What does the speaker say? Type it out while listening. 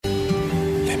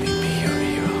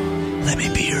Let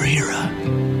me be your hero.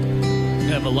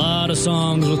 We have a lot of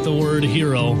songs with the word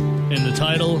hero in the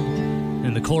title,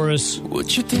 in the chorus.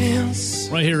 Would you dance?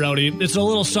 Right here, Rowdy. It's a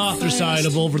little softer side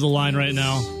of Over the Line right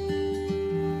now.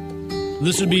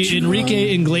 This would be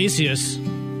Enrique Iglesias.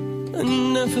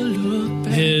 Never look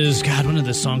back. His, God, when did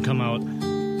this song come out?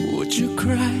 Would you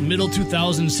cry? Middle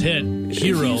 2000s hit,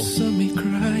 Hero. If you saw me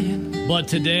crying. But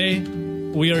today,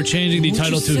 we are changing the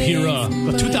title to Hero.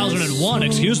 2001,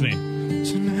 excuse me.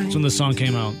 That's when the song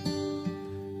came out.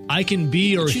 I Can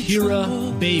Be Your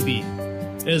Hero Baby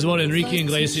is what Enrique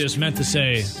Iglesias meant to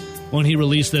say when he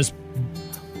released this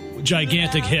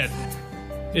gigantic hit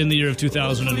in the year of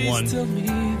 2001.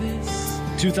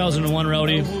 2001,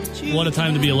 Rowdy. What a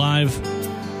time to be alive.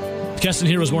 Keston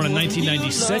Hiura was born in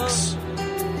 1996.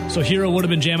 So Hero would have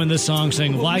been jamming this song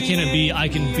saying, why can't it be I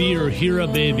Can Be Your Hero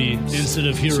Baby instead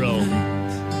of Hero?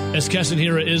 As Keston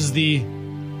Hiura is the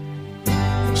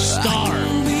star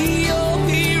of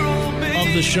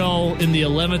the show in the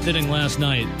 11th inning last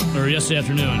night, or yesterday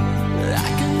afternoon,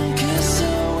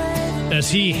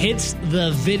 as he hits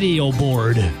the video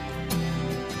board.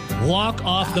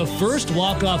 The first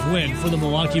walk-off win for the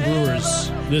Milwaukee Brewers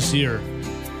this year.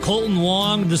 Colton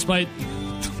Wong, despite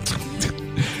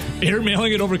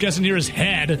airmailing it over Keston Hiura's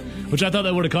head, which I thought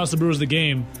that would have cost the Brewers the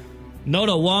game.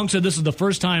 No, Wong said this is the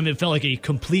first time it felt like a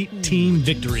complete team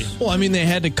victory. Well, I mean, they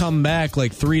had to come back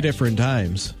like 3 different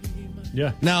times.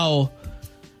 Yeah. Now,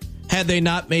 had they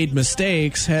not made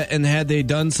mistakes and had they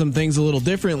done some things a little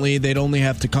differently, they'd only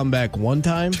have to come back 1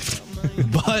 time.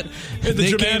 But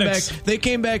they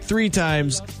ccame back 3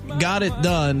 times, got it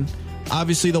done.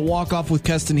 Obviously, the walk-off with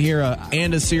Keston Hiura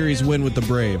and a series win with the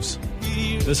Braves.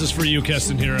 This is for you,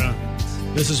 Keston Hiura.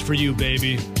 This is for you,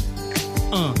 baby.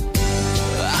 I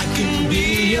can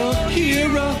be your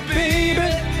hero, baby.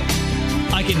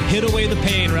 I can hit away the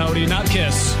pain, Rowdy, not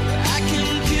kiss. I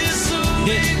can kiss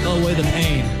away. Hit away the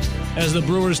pain. As the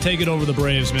Brewers take it over the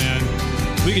Braves, man.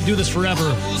 We could do this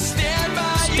forever.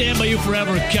 Stand by you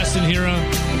forever, Keston Hiura.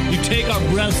 You take our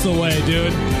breaths away,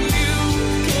 dude.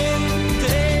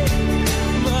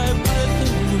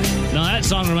 Now that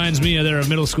song reminds me of their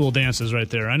middle school dances right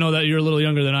there. I know that you're a little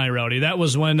younger than I, Rowdy. That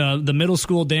was when the middle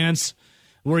school dance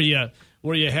where you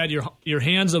had your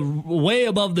hands way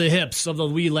above the hips of the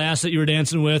wee lass that you were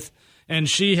dancing with, and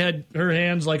she had her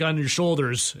hands like on your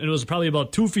shoulders, and it was probably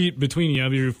about 2 feet between you,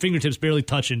 your fingertips barely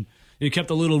touching. You kept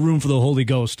a little room for the Holy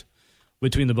Ghost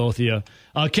between the both of you.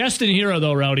 Keston Hiura,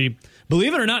 though, Rowdy,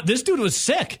 believe it or not, this dude was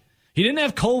sick. He didn't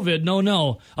have COVID,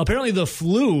 no. Apparently the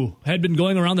flu had been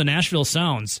going around the Nashville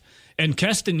Sounds, and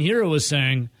Keston Hiura was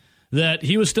saying that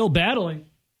he was still battling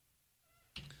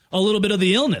a little bit of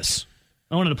the illness.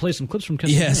 I wanted to play some clips from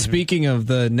Keston Hiura. Speaking of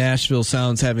the Nashville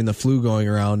Sounds having the flu going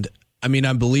around, I mean,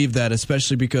 I believe that,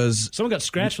 especially because someone got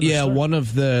scratched from the start. One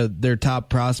of their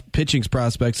top pitching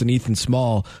prospects, and Ethan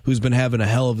Small, who's been having a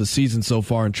hell of a season so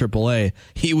far in AAA,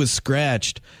 he was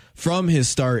scratched from his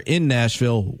start in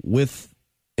Nashville with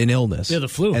an illness. Yeah, the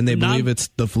flu. And they believe it's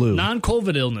the flu.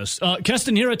 Non-COVID illness.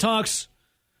 Keston Hiura talks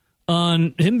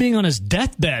on him being on his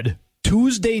deathbed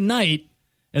Tuesday night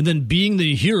and then being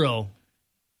the hero.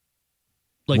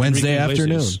 Like Wednesday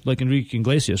afternoon. Like Enrique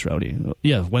Iglesias, Rowdy.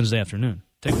 Yeah, Wednesday afternoon.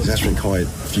 It's actually been quite a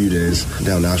few days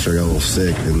down Nashville. I got a little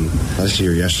sick, and I was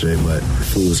here yesterday, but the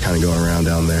flu was kind of going around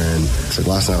down there. And so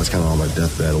last night I was kind of on my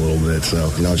deathbed a little bit. So,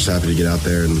 I was just happy to get out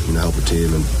there and help the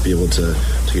team and be able to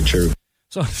contribute.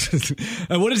 So,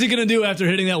 what is he going to do after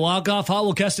hitting that walk-off? How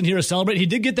will Keston Hiura celebrate? He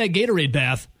did get that Gatorade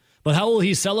bath, but how will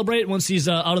he celebrate once he's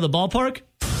out of the ballpark?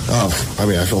 Oh, I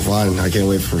mean, I feel fine. I can't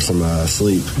wait for some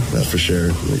sleep, that's for sure.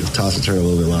 Toss and turn a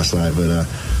little bit last night, but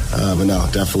no,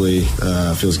 definitely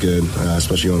feels good,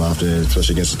 especially going off to,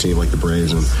 especially against a team like the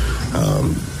Braves, and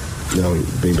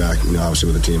being back,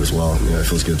 obviously with the team as well. It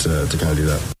feels good to kind of do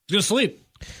that. He's gonna sleep.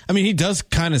 I mean, he does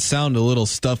kind of sound a little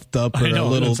stuffed up or a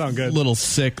little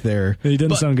sick there. He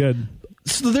doesn't sound good.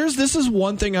 So this is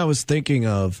one thing I was thinking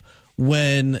of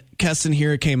when Keston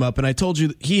Hiura came up, and I told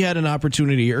you he had an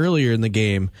opportunity earlier in the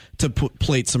game to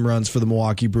plate some runs for the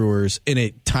Milwaukee Brewers in a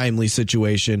timely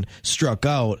situation, struck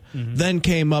out, then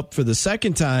came up for the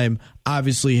second time,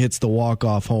 obviously hits the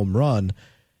walk-off home run.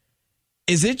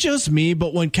 Is it just me,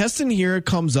 but when Keston Hiura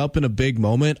comes up in a big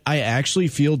moment, I actually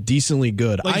feel decently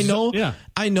good. I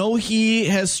know he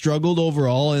has struggled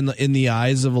overall in the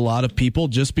eyes of a lot of people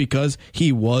just because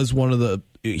he was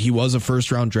a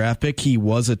first-round draft pick. He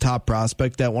was a top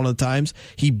prospect at one of the times.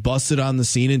 He busted on the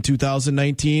scene in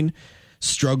 2019.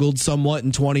 struggled somewhat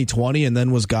in 2020 and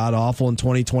then was god awful in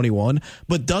 2021.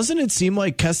 But doesn't it seem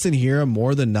like Keston Hiura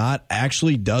more than not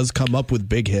actually does come up with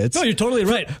big hits? No, you're totally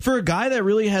right. For a guy that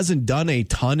really hasn't done a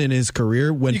ton in his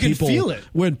career, when You can feel it.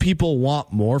 when people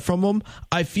want more from him,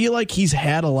 I feel like he's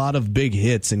had a lot of big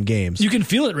hits in games. You can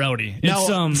feel it, Rowdy.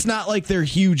 It's not like they're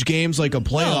huge games like a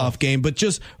playoff game, but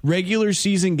just regular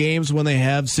season games when they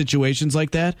have situations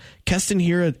like that. Keston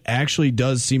Hiura actually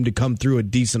does seem to come through a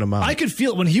decent amount. I could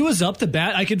feel it when he was up the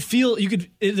bat. I could feel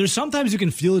there's sometimes you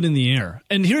can feel it in the air.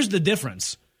 And here's the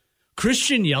difference.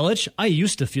 Christian Yelich, I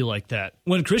used to feel like that.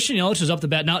 When Christian Yelich was up the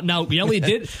bat, now Yelly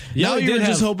did. Now you're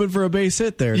just hoping for a base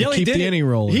hit there to keep the inning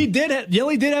rolling.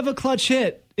 Yelly did have a clutch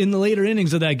hit in the later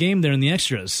innings of that game there in the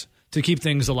extras to keep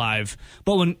things alive.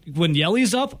 But when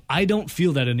Yelly's up, I don't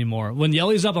feel that anymore. When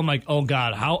Yelly's up, I'm like, oh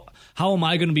God, how am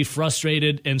I going to be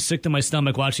frustrated and sick to my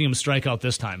stomach watching him strike out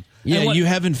this time? Yeah, you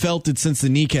haven't felt it since the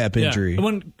kneecap injury.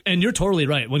 Yeah. And you're totally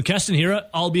right. When Keston Hiura,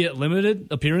 albeit limited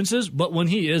appearances, but when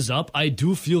he is up, I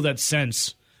do feel that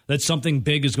sense that something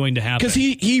big is going to happen.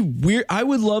 Because I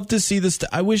would love to see this.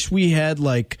 I wish we had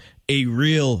like a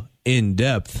real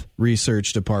in-depth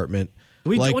research department.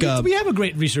 We have a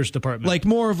great research department. Like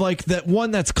more of like that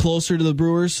one that's closer to the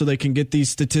Brewers so they can get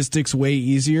these statistics way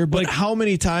easier. But how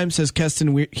many times has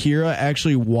Keston Hiura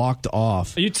actually walked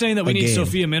off? Are you saying that we need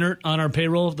Sophia Minert on our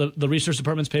payroll, the research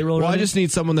department's payroll? Well, I just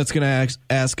need someone that's going to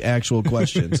ask actual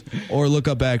questions or look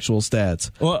up actual stats.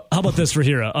 Well, how about this for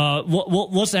Hiura?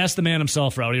 Let's ask the man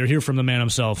himself, Rowdy, or hear from the man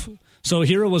himself. So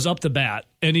Hiura was up the bat,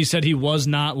 and he said he was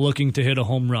not looking to hit a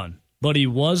home run. But he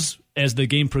was, as the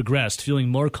game progressed, feeling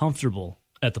more comfortable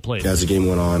at the plate. As the game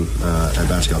went on, at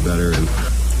bats got better, and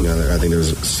I think there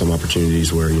was some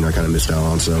opportunities where I kind of missed out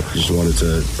on. So I just wanted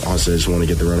to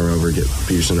get the runner over, get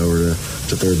Peterson over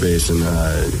to third base, and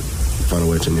find a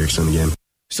way to extend the game.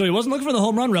 So he wasn't looking for the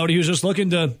home run, Rowdy. He was just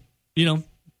looking to,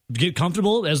 get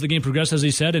comfortable as the game progressed, as he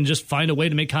said, and just find a way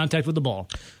to make contact with the ball.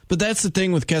 But that's the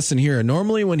thing with Keston Hiura.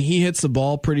 Normally, when he hits the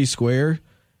ball pretty square,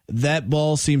 that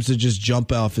ball seems to just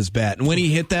jump off his bat. And when he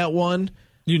hit that one,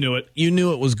 you knew it. You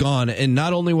knew it was gone. And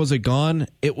not only was it gone,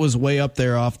 it was way up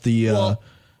there off the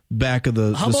back of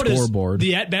the scoreboard.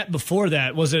 The at bat before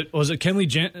that, was it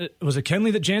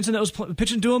Kenley that Jansen that was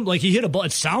pitching to him? Like he hit a ball.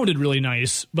 It sounded really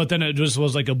nice, but then it just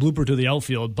was like a blooper to the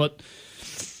outfield. But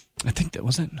I think that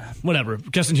wasn't whatever.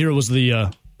 Keston Hiura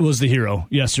was the hero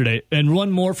yesterday. And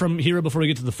one more from Hiura before we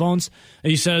get to the phones.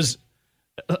 He says,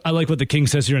 I like what the King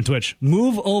says here on Twitch.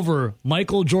 Move over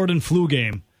Michael Jordan flu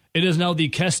game. It is now the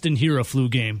Keston Hiura flu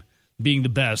game being the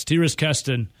best. Here is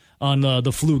Keston on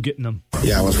the flu getting them.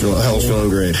 Yeah, I was feeling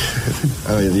great.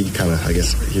 I mean, you can kind of, I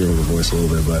guess, hear the voice a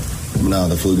little bit, but no,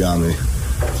 the flu got me.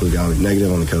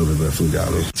 Negative on the COVID, but flu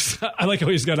got me. I like how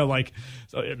he's got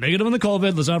to negative on the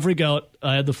COVID. Let's not freak out.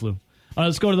 I had the flu.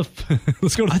 Let's go to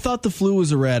the. I thought the flu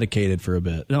was eradicated for a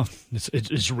bit. No,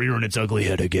 it's rearing its ugly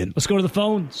head again. Let's go to the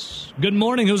phones. Good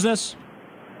morning. Who's this?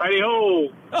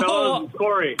 Howdy-ho.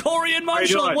 Corey. Corey and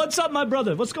Marshall. What's up, my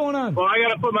brother? What's going on? Well, I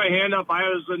got to put my hand up. I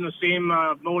was in the same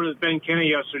mode as Ben Kinney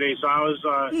yesterday, so I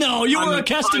was... no, you were a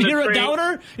Keston Hiura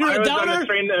doubter? You're a doubter?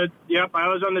 I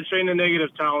was on the train to negative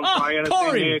town, so I got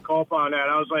to say a call on that.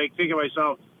 I was like, thinking to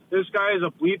myself, this guy is a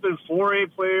bleeping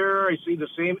 4A player. I see the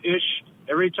same ish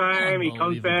every time he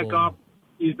comes back up.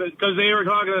 Because they were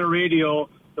talking on the radio,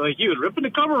 like, he was ripping the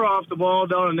cover off the ball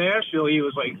down in Nashville. He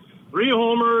was like... 3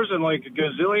 homers and like a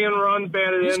gazillion runs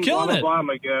batted in. Killing blah, blah, blah. I'm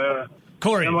like,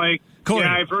 Corey. I'm like, Corey.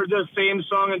 Yeah, I've heard the same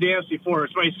song and dance before.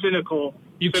 It's my cynical.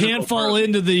 You can't fall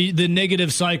into the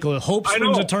negative cycle. Hope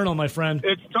springs eternal, my friend.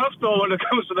 It's tough though when it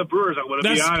comes to the Brewers. I'm going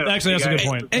to be honest. Actually, that's a good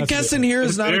point. And Keston here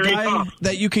is not a guy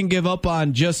that you can give up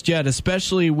on just yet,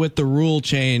 especially with the rule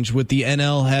change with the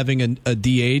NL having a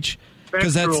DH.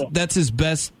 Because that's his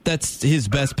best. That's his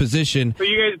best position. So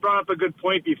you guys brought up a good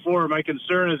point before. My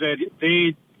concern is that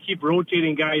they keep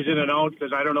rotating guys in and out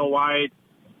because I don't know why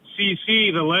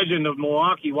CC, the legend of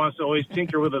Milwaukee, wants to always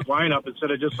tinker with his lineup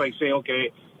instead of just like saying,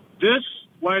 okay, this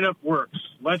lineup works.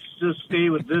 Let's just stay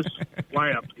with this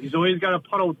lineup. He's always got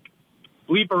to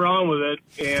bleep around with it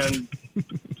and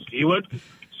see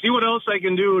what else I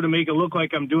can do to make it look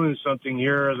like I'm doing something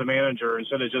here as a manager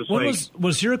instead of just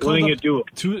was here letting it do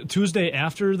it. Tuesday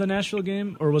after the Nashville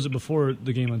game, or was it before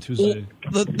the game on Tuesday?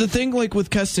 Well, the thing like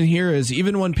with Keston here is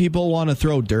even when people want to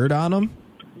throw dirt on him,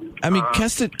 I mean,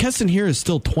 Keston here is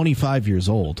still 25 years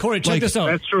old. Corey, check this out.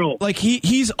 That's true. Like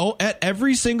he's at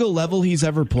every single level he's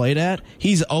ever played at,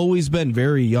 he's always been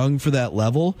very young for that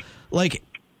level. Like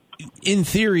in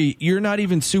theory, you're not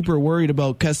even super worried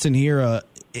about Keston Hiura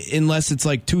unless it's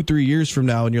like 2-3 years from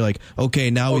now, and you're like, okay,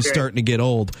 now he's starting to get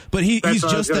old. But he's what I was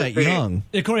just gonna that say. young.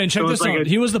 Hey, Corey, and check So this it's like out. a-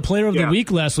 He was the player of the Yeah.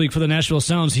 week last week for the Nashville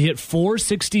Sounds. He hit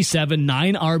 467,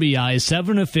 9 RBIs,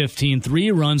 7 of 15,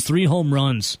 3 runs, 3 home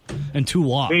runs, and 2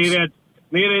 walks.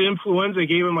 Maybe that influenza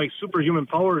gave him like superhuman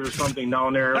powers or something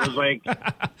down there. It was like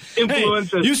Hey,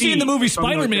 influenza. you've seen the movie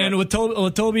something Spider-Man like that.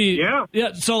 with Toby. Yeah.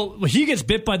 Yeah. So he gets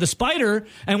bit by the spider,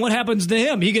 and what happens to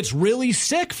him? He gets really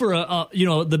sick for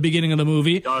the beginning of the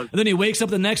movie, does. and then he wakes up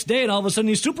the next day, and all of a sudden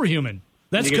he's superhuman.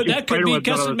 That you get could spider be webs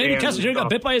out of Keston. his Maybe hands Keston and here got stuff.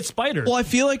 bit by a spider. Well, I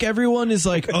feel like everyone is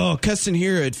like, oh, Keston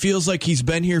Hiura, it feels like he's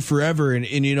been here forever. And,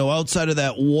 outside of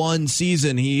that one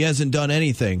season, he hasn't done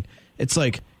anything. It's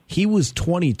like he was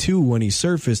 22 when he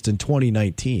surfaced in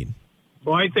 2019.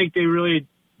 Well, I think they really.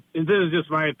 This is just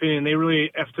my opinion. They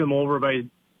really effed him over by.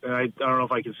 I don't know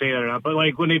if I can say that or not, but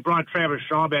like when they brought Travis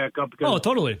Shaw back up because Oh,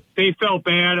 totally. they felt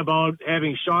bad about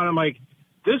having Shaw. I'm like,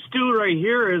 this dude right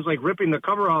here is like ripping the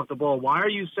cover off the ball. Why are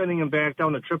you sending him back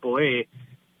down to AAA?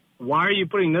 Why are you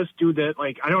putting this dude that,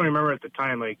 like, I don't remember at the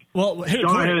time, like, Well, here, Shaw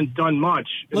Corey, hadn't done much.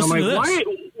 And I'm Listen like, to this.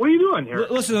 why? What are you doing here?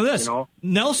 listen to this. You know?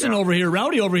 Nelson Yeah. over here,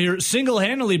 Rowdy over here,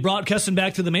 single-handedly brought Keston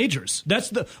back to the majors.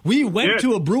 We went Yeah.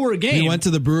 to a Brewer game. We went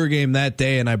to the Brewer game that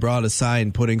day, and I brought a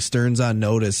sign putting Stearns on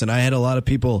notice. And I had a lot of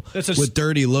people with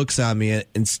dirty looks on me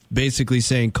and basically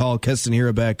saying, call Keston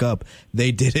Hiura back up.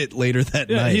 They did it later that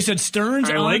Yeah, night. he said Stearns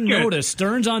I on like it. notice.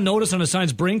 Stearns on notice on the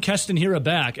signs. Bring Keston Hiura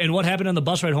back. And what happened on the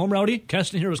bus ride home, Rowdy?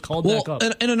 Keston Hiura was called back up.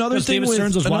 And another Because thing, David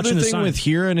Stearns was watching the signs. with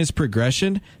Hiura and his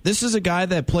progression, this is a guy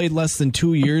that played less than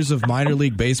 2 years of minor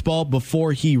league baseball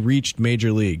before he reached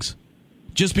major leagues.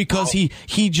 Just because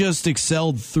he just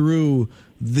excelled through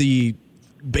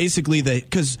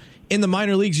because in the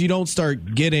minor leagues you don't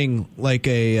start getting like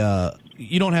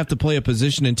you don't have to play a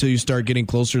position until you start getting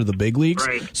closer to the big leagues.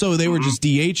 Right. So they were just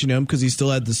DHing him because he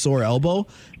still had the sore elbow.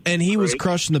 And he was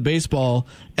crushing the baseball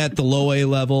at the low A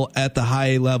level, at the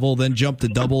high A level, then jumped to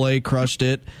double A, crushed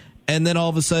it. And then all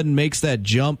of a sudden makes that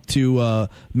jump to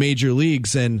major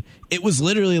leagues. And it was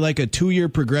literally like a 2-year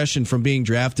progression from being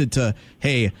drafted to,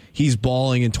 hey, he's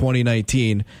balling in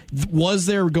 2019. Was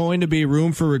there going to be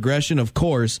room for regression? Of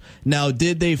course. Now,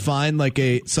 did they find like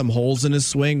some holes in his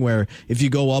swing where if you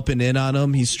go up and in on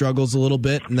him, he struggles a little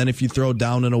bit? And then if you throw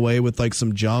down and away with like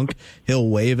some junk, he'll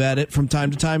wave at it from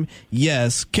time to time?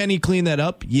 Yes. Can he clean that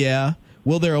up? Yeah.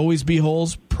 Will there always be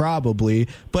holes? Probably.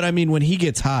 But, I mean, when he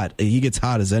gets hot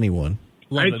as anyone.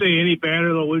 I'd say any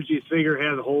batter, though, would you figure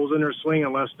has holes in their swing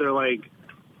unless they're like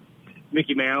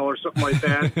Mickey Mantle or something like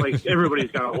that. Like, everybody's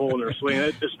got a hole in their swing,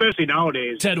 especially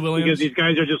nowadays. Ted Williams. Because these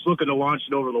guys are just looking to launch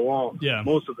it over the wall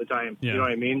most of the time. Yeah. You know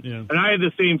what I mean? Yeah. And I had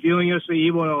the same feeling yesterday,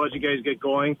 even when I'll let you guys get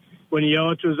going. When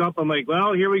Yelich was up, I'm like,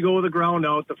 well, here we go with the ground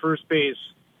out to first base.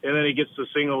 And then he gets the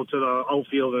single to the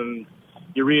outfield and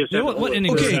you reassess. What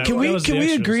inning was Okay, that? can That was the we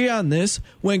extras. agree on this?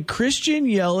 When Christian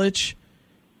Yelich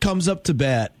comes up to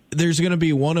bat, there's going to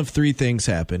be one of 3 things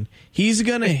happen. He's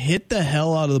going to hit the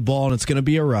hell out of the ball, and it's going to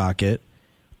be a rocket,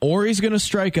 or he's going to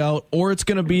strike out, or it's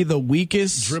going to be the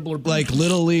weakest, Dribbler. like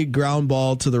little league ground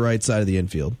ball to the right side of the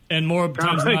infield. And more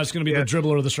times than not, it's going to be the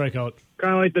dribbler or the strikeout.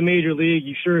 Kind of like the major league.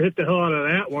 You sure hit the hell out of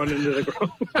that one into the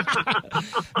ground.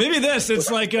 Maybe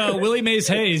it's like Willie Mays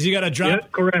Hayes. You got to drop. Yeah,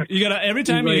 correct. You got to every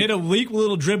time you hit a weak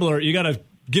little dribbler, you got to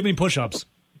give me push-ups.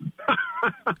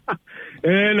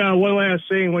 And one last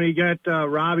thing, when he got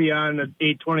Robbie on at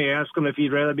 8:20, ask him if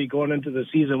he'd rather be going into the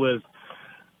season with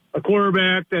a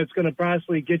quarterback that's going to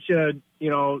possibly get you,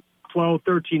 12,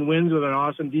 13 wins with an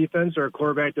awesome defense, or a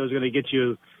quarterback that's going to get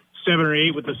you 7 or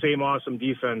 8 with the same awesome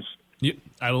defense.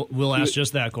 We'll ask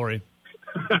just that, Corey.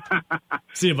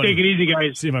 See you, buddy. Take it easy,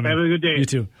 guys. See you, my man. Have a good day. You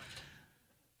too.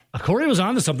 Corey was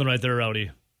on to something right there,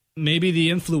 Rowdy. Maybe the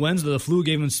influenza, the flu,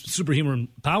 gave him superhuman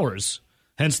powers.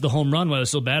 Hence the home run while he was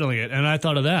still battling it. And I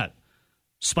thought of that.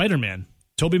 Spider-Man.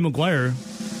 Tobey Maguire,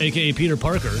 a.k.a. Peter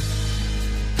Parker,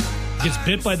 gets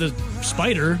bit by the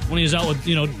spider when he's out with,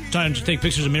 trying to take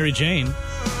pictures of Mary Jane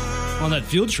on that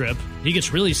field trip. He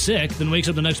gets really sick, then wakes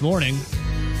up the next morning.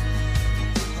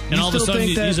 And all of a sudden,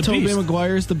 think that he's a Tobey beast.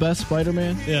 Maguire is the best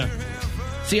Spider-Man? Yeah.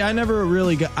 See, I never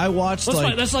really got. I watched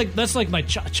That's like my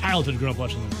childhood growing up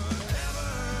watching them.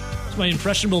 It's my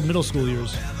impressionable middle school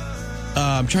years.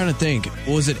 I'm trying to think.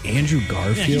 Was it Andrew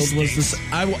Garfield? he Was this?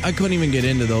 I couldn't even get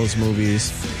into those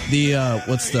movies. The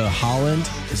what's the Holland?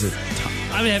 Is it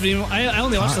I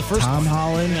only watched the first Tom one.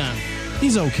 Holland? Yeah.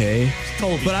 He's okay.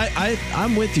 Toby. But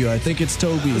I'm with you. I think it's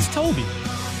Toby. It's Toby.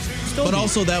 But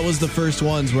also that was the first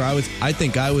ones where I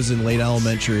think I was in late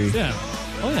elementary. Yeah.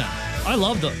 Oh, yeah. I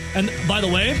love them. And by the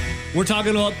way, we're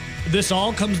talking about this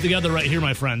all comes together right here,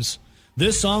 my friends.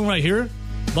 This song right here,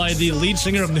 by the lead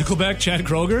singer of Nickelback, Chad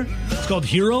Kroeger. It's called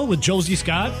Hero with Josie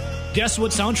Scott. Guess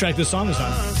what soundtrack this song is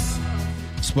on?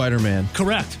 Spider-Man.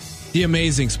 Correct. The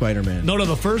Amazing Spider-Man. No,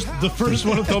 the first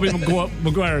one of Tobey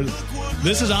Maguire.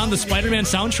 This is on the Spider-Man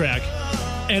soundtrack.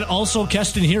 And also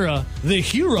Keston Hiura, the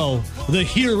hero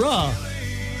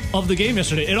of the game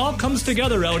yesterday. It all comes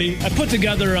together, Rowdy. I put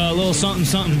together a little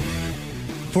something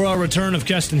for our return of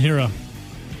Keston Hiura.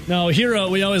 Now, Hiura,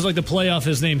 we always like to play off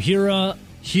his name. Hero,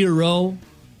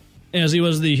 as he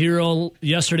was the hero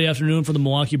yesterday afternoon for the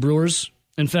Milwaukee Brewers.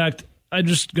 In fact, I'm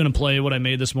just going to play what I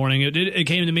made this morning. It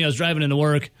came to me. I was driving into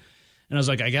work, and I was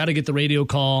like, I got to get the radio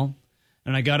call,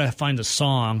 and I got to find a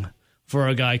song for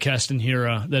our guy, Keston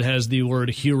Hiura, that has the word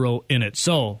hero in it.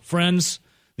 So, friends,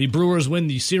 the Brewers win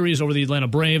the series over the Atlanta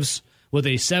Braves with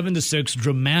a 7-6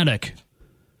 dramatic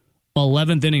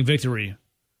 11th inning victory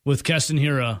with Keston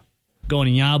Hiura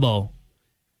going Yabo,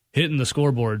 hitting the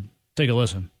scoreboard. Take a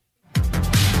listen.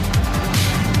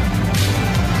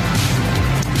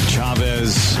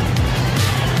 Chavez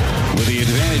with the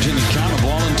advantage in the count, a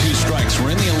ball and 2 strikes.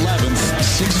 We're in the 11th,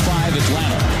 6-5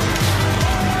 Atlanta.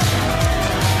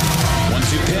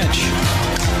 1-2 pitch.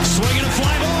 Swinging a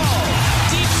fly ball.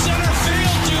 Deep center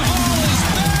field. Duvall is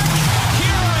back.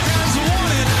 Hiura has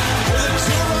won it with a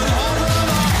 2-run home run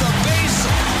off the base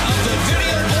of the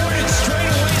video board at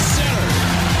straightaway center.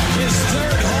 His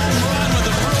 3rd home run with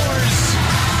the Brewers.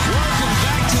 Welcome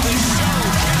back to the show,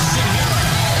 Keston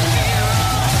Hiura.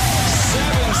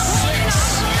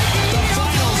 7-6. The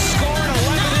final score in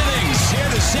 11 innings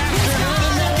here this afternoon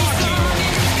in Milwaukee.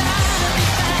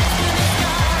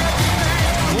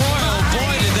 Boy, oh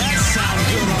boy, did that sound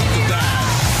good off the bat.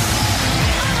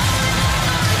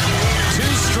 2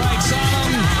 strikes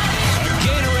on him, a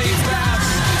Gatorade bath,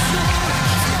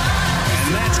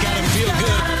 and that's got to feel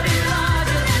good.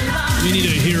 You need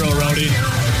a hero, Rowdy.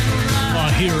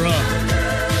 A hero.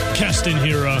 Keston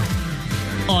Hiura.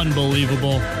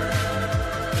 Unbelievable.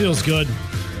 Feels good.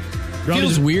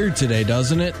 Feels weird today,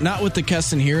 doesn't it? Not with the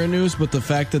Keston Hiura news, but the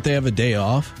fact that they have a day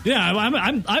off. Yeah,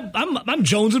 I'm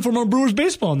jonesing for more Brewers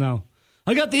baseball now.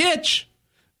 I got the itch,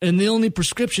 and the only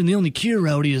prescription, the only cure,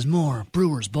 Rowdy, is more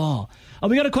Brewers ball.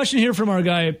 We got a question here from our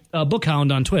guy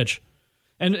Bookhound on Twitch,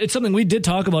 and it's something we did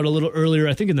talk about a little earlier,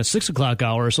 I think in the 6 o'clock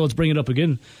hour. So let's bring it up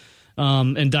again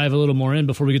and dive a little more in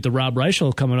before we get the Rob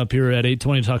Reichel coming up here at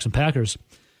 8:20 to talk some Packers.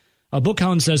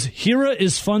 Bookhound says Hiura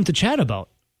is fun to chat about.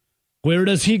 Where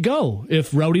does he go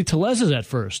if Rowdy Tellez is at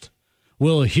first?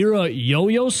 Will Hiura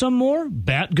yo-yo some more?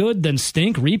 Bat good, then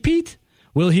stink, repeat?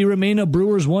 Will he remain a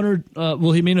Brewer 1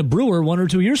 or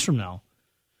 2 years from now?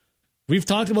 We've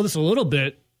talked about this a little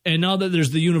bit, and now that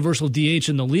there's the universal DH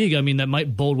in the league, I mean, that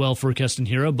might bode well for Keston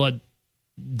Hiura, but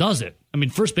does it? I mean,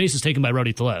 first base is taken by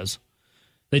Rowdy Tellez.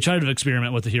 They tried to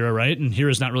experiment with the Hiura, right? And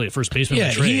Hiura's not really a first baseman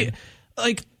by trade.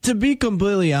 To be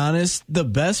completely honest, the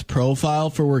best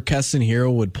profile for where Keston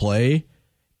Hiura would play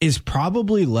is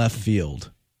probably left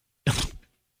field.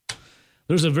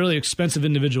 There's a really expensive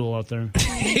individual out there.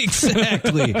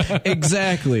 Exactly.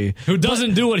 Who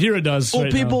doesn't do what Hiura does. Well,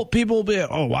 right people will be,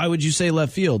 why would you say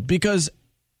left field? Because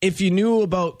if you knew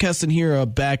about Keston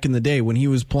Hiura back in the day when he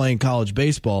was playing college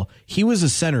baseball, he was a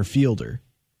center fielder.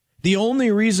 The only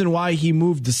reason why he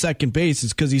moved to second base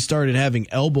is because he started having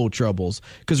elbow troubles.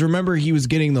 Because remember, he was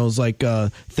getting those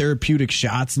therapeutic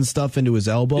shots and stuff into his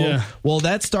elbow. Yeah. Well,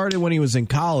 that started when he was in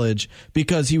college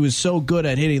because he was so good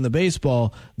at hitting the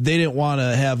baseball. They didn't want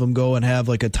to have him go and have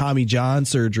like a Tommy John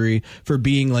surgery for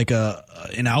being like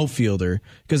an outfielder,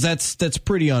 because that's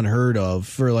pretty unheard of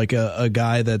for like a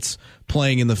guy that's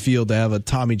playing in the field to have a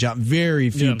Tommy John.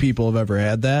 Very few people have ever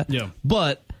had that. Yeah.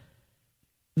 But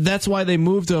that's why they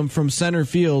moved him from center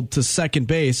field to second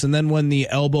base. And then when the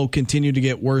elbow continued to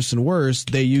get worse and worse,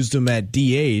 they used him at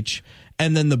DH.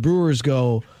 And then the Brewers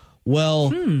go, well,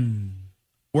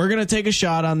 we're going to take a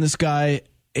shot on this guy.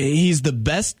 He's the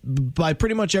best by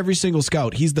pretty much every single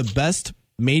scout. He's the best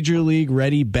major league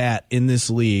ready bat in this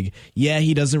league. Yeah,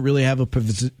 he doesn't really have a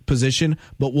position,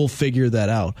 but we'll figure that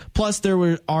out. Plus, there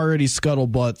were already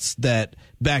scuttlebutts that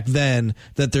back then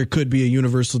that there could be a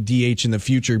universal DH in the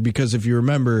future, because if you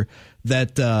remember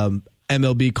that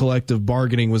MLB collective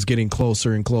bargaining was getting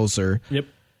closer and closer. Yep.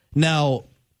 Now,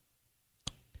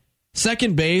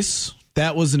 second base,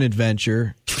 that was an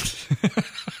adventure.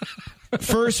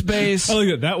 First base. I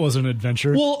like that was an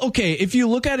adventure. Well, okay, if you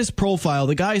look at his profile,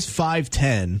 the guy's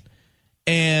 5'10",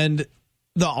 and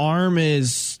the arm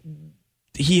is...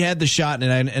 He had the shot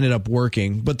and it ended up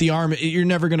working, but the arm, you're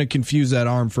never going to confuse that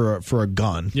arm for a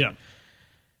gun. Yeah.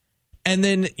 And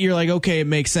then you're like, okay, it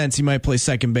makes sense. He might play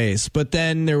second base. But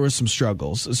then there were some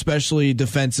struggles, especially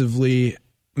defensively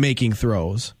making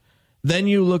throws. Then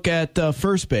you look at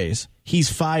first base. He's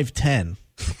 5'10".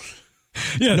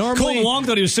 Yeah, Normally- Colton Wong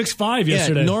thought he was 6'5"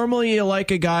 yesterday. Yeah, normally you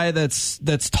like a guy that's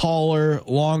taller,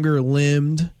 longer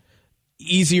limbed,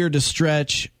 easier to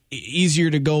stretch, easier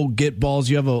to go get balls.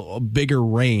 You have a bigger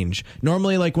range.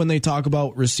 Normally, like when they talk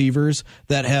about receivers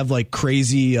that have like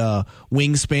crazy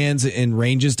wingspans and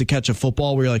ranges to catch a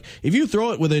football, where you're like, if you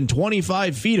throw it within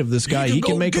 25 feet of this guy, he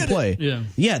can make a play.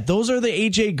 Yeah. Those are the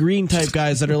AJ Green type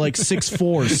guys that are like 6'4",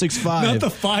 6'5". Not the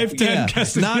 5'10"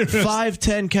 Keston not Hiura.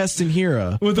 5'10" Keston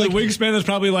Hiura. With a wingspan that's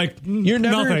probably like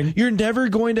nothing. You're never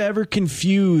going to ever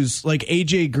confuse like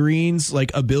AJ Green's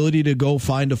like ability to go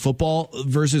find a football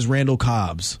versus Randall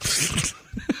Cobb's.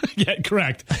 Yeah,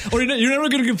 correct. Or you're never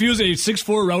going to confuse a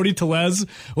 6'4" Rowdy Tellez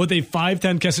with a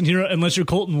 5'10" Keston Hiura unless you're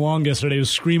Colton Wong yesterday who was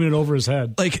screaming it over his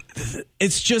head. Like,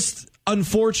 it's just,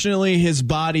 unfortunately, his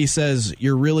body says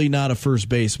you're really not a first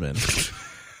baseman.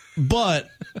 But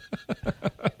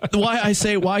why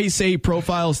you say he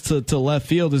profiles to left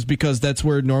field is because that's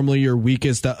where normally your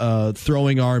weakest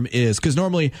throwing arm is. Because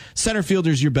normally center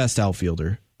fielder's your best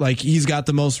outfielder. Like, he's got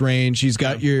the most range. He's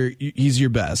your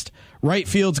best. Right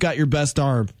field's got your best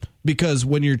arm because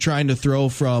when you're trying to throw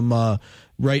from right,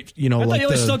 I thought you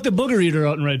always stuck the booger eater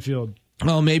out in right field.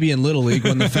 Well, maybe in Little League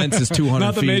when the fence is 200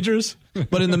 Not the feet. majors?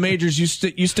 But in the majors, you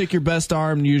stick your best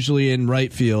arm usually in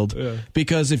right field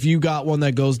because if you got one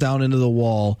that goes down into the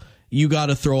wall, you got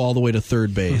to throw all the way to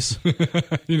third base.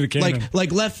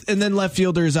 like left, and then left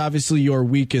fielder is obviously your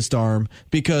weakest arm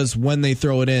because when they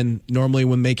throw it in, normally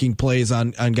when making plays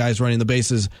on guys running the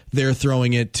bases, they're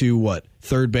throwing it to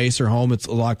third base or home. It's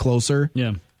a lot closer.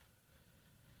 Yeah.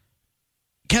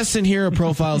 Keston Hiura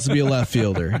profiles to be a left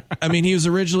fielder. I mean, he was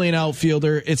originally an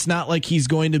outfielder. It's not like he's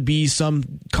going to be some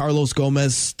Carlos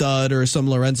Gomez stud or some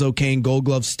Lorenzo Cain Gold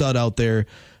Glove stud out there,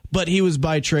 but he was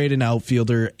by trade an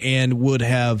outfielder and would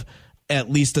have at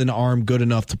least an arm good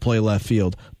enough to play left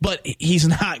field. But he's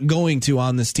not going to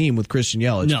on this team with Christian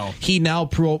Yelich. No. He now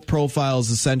profiles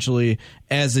essentially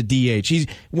as a DH.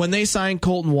 When they signed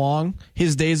Colton Wong,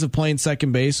 his days of playing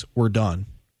second base were done.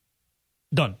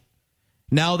 Done.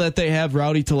 Now that they have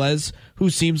Rowdy Tellez, who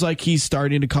seems like he's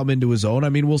starting to come into his own. I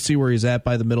mean, we'll see where he's at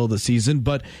by the middle of the season,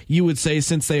 but you would say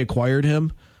since they acquired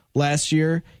him last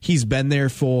year, he's been there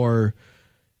for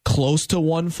close to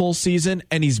one full season,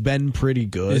 and he's been pretty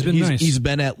good. He's been nice. He's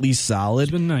been at least solid.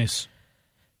 It's been nice.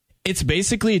 It's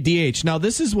basically a DH. Now,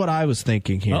 this is what I was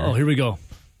thinking here. Uh-oh, here we go.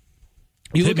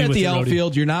 You Hit look me at with the it, Rowdy.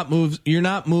 outfield, you're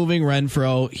not moving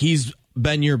Renfroe. He's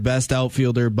been your best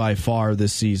outfielder by far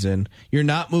this season. You're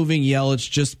not moving Yelich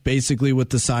just basically with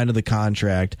the sign of the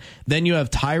contract. Then you have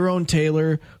Tyrone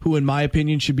Taylor, who in my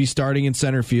opinion should be starting in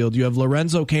center field. You have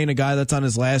Lorenzo Cain, a guy that's on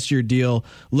his last year deal.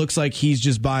 Looks like he's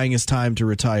just buying his time to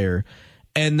retire.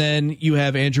 And then you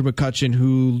have Andrew McCutchen,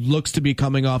 who looks to be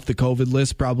coming off the COVID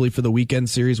list probably for the weekend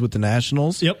series with the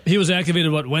Nationals. Yep, he was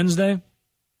activated, Wednesday?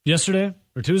 Yesterday?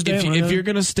 Or Tuesday? If you're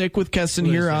going to stick with Keston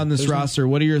here on this roster,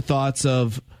 what are your thoughts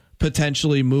of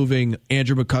potentially moving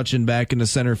Andrew McCutchen back into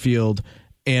center field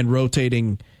and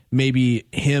rotating maybe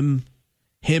him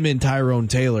and Tyrone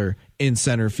Taylor in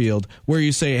center field, where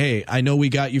you say, hey, I know we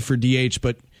got you for DH,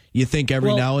 but you think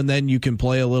every now and then you can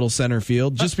play a little center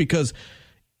field, just because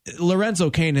Lorenzo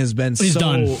Cain has been He's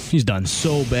done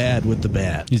so bad with the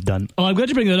bat. He's done. Oh, I'm glad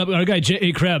you bring that up. Our guy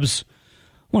J.A. Krebs,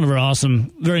 one of our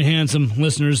awesome, very handsome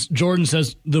listeners, Jordan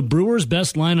says the Brewers'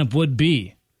 best lineup would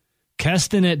be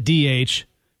Keston at DH,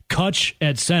 Kutch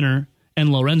at center,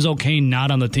 and Lorenzo Cain not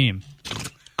on the team.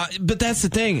 But that's the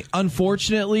thing.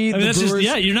 Unfortunately, the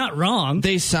Brewers, you're not wrong.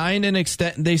 They signed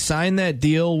that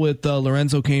deal with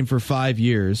Lorenzo Cain for 5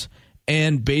 years,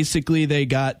 and basically they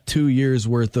got 2 years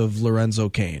worth of Lorenzo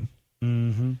Cain.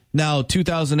 Mm-hmm. Now,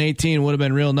 2018 would have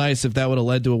been real nice if that would have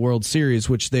led to a World Series,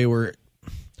 which they were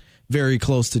very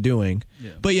close to doing.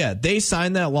 Yeah. But yeah, they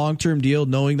signed that long-term deal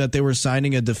knowing that they were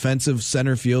signing a defensive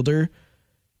center fielder,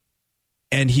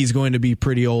 and he's going to be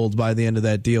pretty old by the end of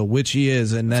that deal, which he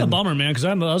is. And That's then a bummer, man, because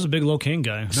I was a big Locaine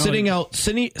guy. Sitting out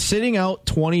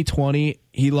 2020,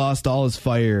 he lost all his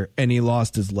fire and he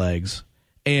lost his legs,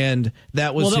 and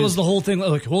that was the whole thing.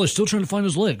 Like, well, they're still trying to find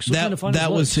his legs.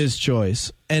 That was his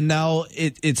choice, and now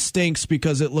it stinks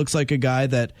because it looks like a guy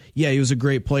that he was a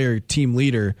great player, team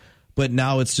leader, but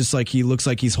now it's just like he looks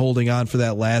like he's holding on for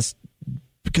that last.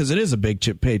 Because it is a big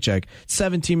paycheck,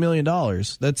 $17 million.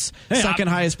 That's second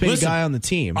highest paid guy on the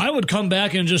team. I would come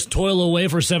back and just toil away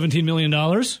for $17 million.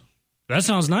 That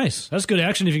sounds nice. That's good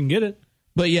action if you can get it.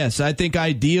 But yes, I think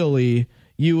ideally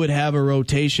you would have a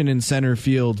rotation in center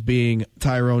field being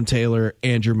Tyrone Taylor,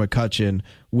 Andrew McCutchen,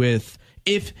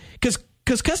 because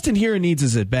because Keston Hiura needs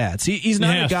his at-bats. He's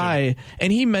not a guy,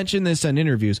 and he mentioned this in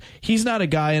interviews, he's not a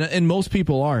guy, and most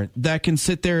people aren't, that can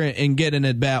sit there and get an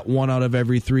at-bat 1 out of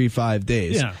every 3-5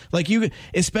 days. Yeah. Like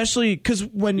especially because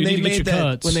when they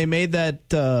made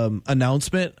that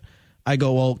announcement, I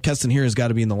go, well, Keston Hiura's got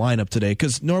to be in the lineup today,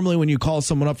 because normally when you call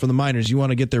someone up from the minors, you want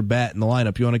to get their bat in the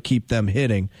lineup. You want to keep them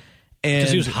hitting.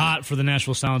 Because he was hot for the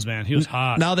Nashville Sounds, man. He was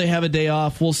hot. Now they have a day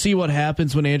off. We'll see what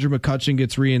happens when Andrew McCutchen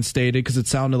gets reinstated, because it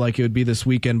sounded like it would be this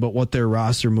weekend, but what their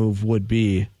roster move would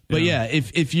be. But yeah,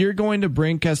 if you're going to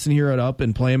bring Keston Hiura up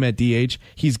and play him at DH,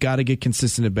 he's got to get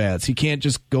consistent at bats. He can't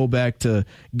just go back to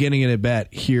getting an at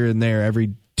bat here and there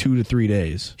every 2 to 3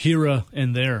 days. Hiura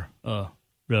and there,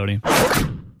 Rowdy.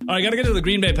 All right, got to get to the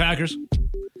Green Bay Packers.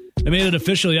 They made it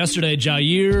official yesterday.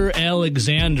 Jair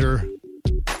Alexander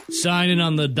signing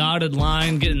on the dotted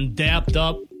line, getting dapped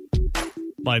up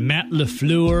by Matt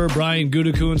LaFleur. Brian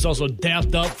Gutekunst also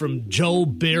dapped up from Joe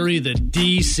Barry, the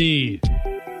DC.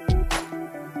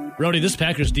 Rowdy, this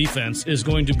Packers defense is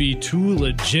going to be too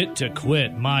legit to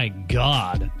quit. My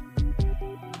God.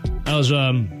 I was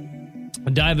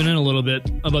diving in a little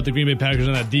bit about the Green Bay Packers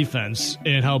and that defense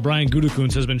and how Brian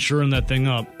Gutekunst has been shoring that thing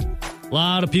up. A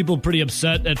lot of people pretty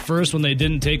upset at first when they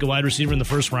didn't take a wide receiver in the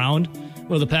first round.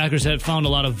 Well, the Packers had found a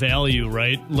lot of value,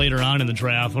 right, later on in the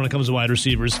draft when it comes to wide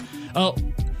receivers.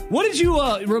 What did you,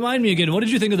 remind me again, what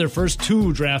did you think of their first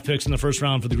 2 draft picks in the first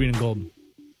round for the Green and Gold?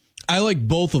 I like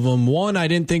both of them. One, I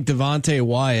didn't think Devontae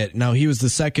Wyatt. Now, he was the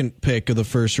second pick of the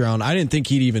first round. I didn't think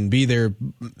he'd even be there,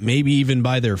 maybe even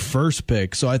by their first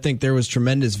pick. So I think there was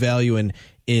tremendous value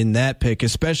in that pick,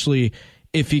 especially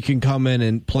if he can come in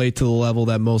and play to the level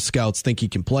that most scouts think he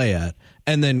can play at.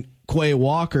 And then Quay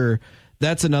Walker,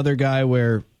 that's another guy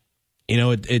where,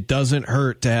 it doesn't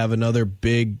hurt to have another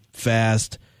big,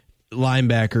 fast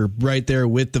linebacker right there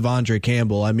with Devondre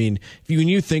Campbell. I mean, when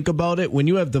you think about it, when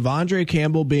you have Devondre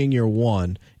Campbell being your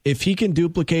one, if he can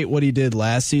duplicate what he did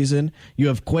last season, you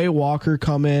have Quay Walker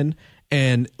come in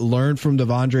and learn from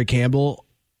Devondre Campbell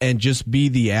and just be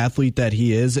the athlete that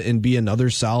he is and be another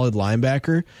solid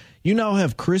linebacker. You now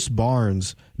have Chris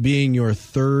Barnes being your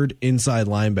third inside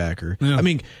linebacker. Yeah. I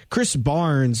mean, Chris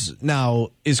Barnes, now,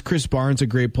 is Chris Barnes a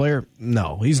great player?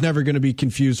 No, he's never going to be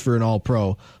confused for an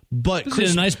all-pro. But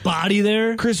Chris, a nice body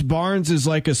there. Chris Barnes is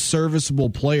like a serviceable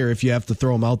player if you have to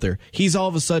throw him out there. He's all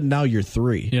of a sudden now your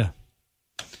 3. Yeah.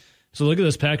 So look at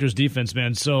this Packers defense,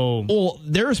 man. Well,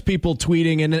 there's people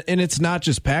tweeting, and it's not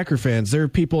just Packer fans. There are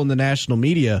people in the national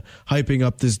media hyping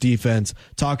up this defense,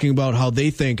 talking about how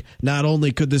they think not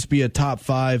only could this be a top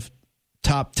 5,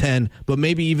 top 10, but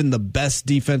maybe even the best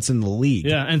defense in the league.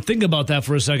 Yeah, and think about that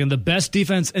for a second. The best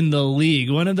defense in the league.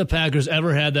 When have the Packers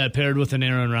ever had that paired with an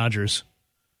Aaron Rodgers?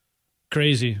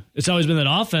 Crazy. It's always been that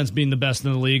offense being the best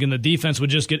in the league, and the defense would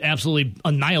just get absolutely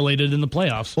annihilated in the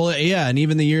playoffs. Well, yeah, and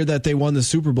even the year that they won the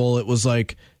Super Bowl, it was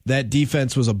like that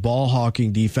defense was a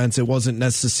ball-hawking defense. It wasn't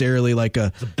necessarily like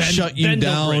a shut you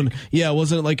down. Yeah, it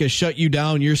wasn't like a shut you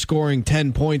down, you're scoring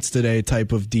 10 points today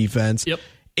type of defense. Yep.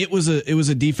 It was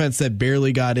a defense that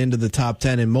barely got into the top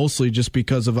 10, and mostly just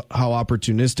because of how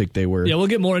opportunistic they were. Yeah, we'll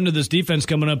get more into this defense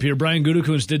coming up here. Brian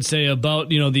Gutekunst did say about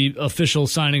the official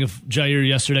signing of Jair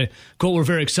yesterday. Quote, "We're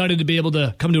very excited to be able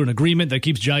to come to an agreement that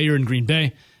keeps Jair in Green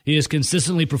Bay. He has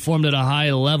consistently performed at a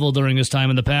high level during his time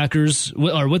in the Packers,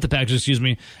 or with the Packers,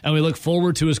 and we look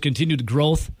forward to his continued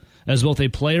growth as both a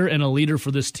player and a leader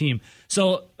for this team."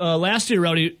 So last year,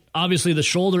 Rowdy, obviously the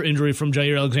shoulder injury from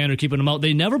Jair Alexander keeping him out.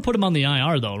 They never put him on the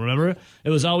IR, though, remember? It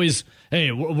was always,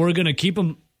 hey, we're going to keep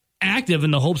him active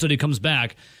in the hopes that he comes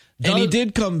back. And he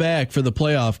did come back for the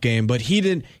playoff game, but he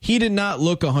did not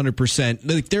look 100%.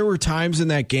 Like, there were times in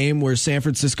that game where San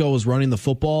Francisco was running the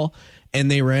football,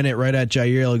 and they ran it right at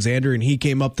Jair Alexander, and he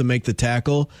came up to make the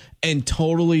tackle and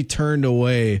totally turned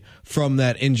away from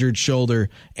that injured shoulder.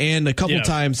 And a couple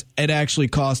times, it actually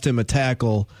cost him a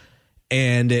tackle,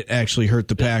 and it actually hurt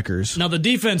the Packers. Now, the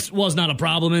defense was not a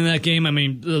problem in that game. I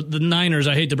mean, the Niners,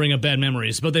 I hate to bring up bad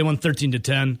memories, but they won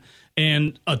 13-10,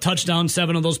 and a touchdown,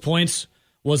 7 of those points,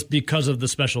 was because of the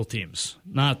special teams,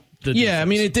 not the defense. I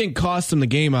mean, it didn't cost him the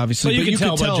game, obviously. But you could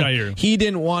tell by Jair. He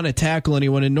didn't want to tackle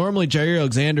anyone, and normally Jair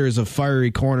Alexander is a fiery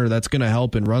corner that's going to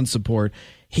help in run support.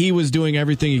 He was doing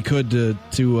everything he could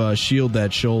to shield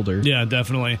that shoulder. Yeah,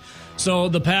 definitely. So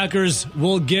the Packers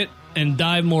will get and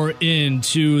dive more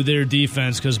into their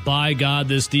defense, because by God,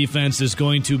 this defense is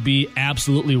going to be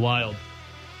absolutely wild.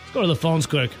 Let's go to the phones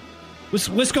quick.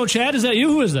 Wisco Chad, is that you?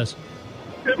 Who is this?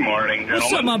 Good morning, gentlemen.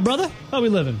 What's up, my brother? How we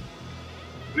living?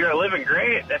 We are living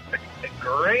great. That's a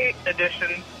great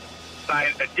additional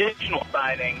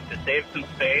signing to save some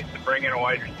space to bring in a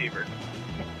wide receiver.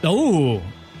 Oh,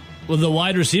 Well, the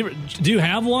wide receiver. Do you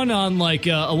have one on like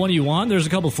a one you want? There's a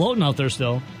couple floating out there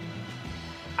still.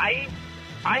 I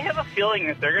have a feeling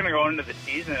that they're going to go into the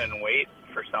season and wait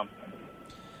for something.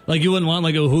 Like you wouldn't want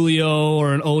like a Julio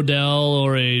or an Odell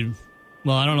or a.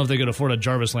 Well, I don't know if they could afford a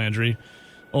Jarvis Landry,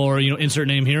 or insert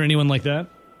name here. Anyone like that?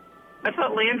 I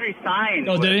thought Landry signed.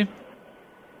 Oh, did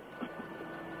he?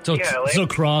 So Yeah, so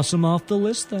cross him off the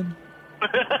list then.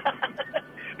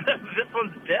 This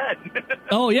one's dead.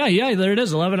 Oh yeah, there it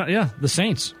is. 11. Yeah, the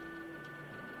Saints.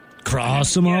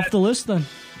 Cross them off the list then.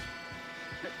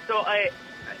 So I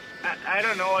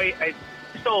don't know.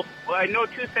 So I know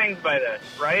two things by this,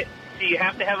 right? So you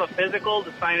have to have a physical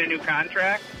to sign a new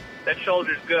contract. That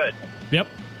shoulder's good. Yep.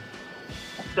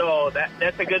 So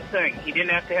that's a good thing. He didn't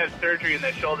have to have surgery, and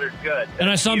that shoulder's good. And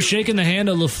I saw him shaking the hand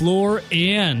of LaFleur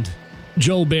and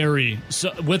Joe Barry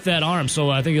with that arm, so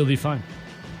I think he'll be fine.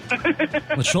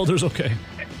 The shoulder's okay.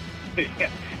 Yeah.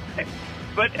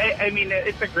 But, I mean,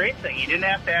 it's a great thing. He didn't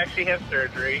have to actually have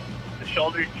surgery. The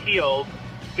shoulder's healed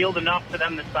enough for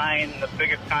them to sign the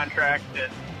biggest contract in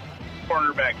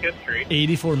cornerback history.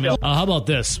 $84 million. How about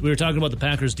this? We were talking about the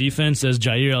Packers' defense as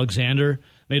Jair Alexander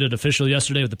made it official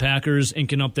yesterday with the Packers,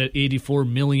 inking up that $84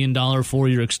 million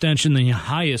 4-year extension, the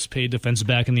highest paid defensive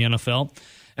back in the NFL.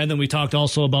 And then we talked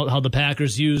also about how the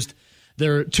Packers used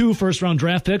their 2 first-round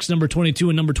draft picks, number 22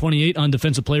 and number 28, on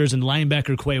defensive players and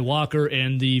linebacker Quay Walker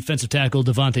and the defensive tackle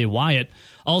Devontae Wyatt.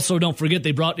 Also, don't forget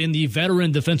they brought in the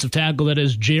veteran defensive tackle that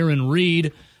is Jaron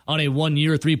Reed on a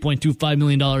 1-year, $3.25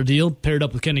 million deal, paired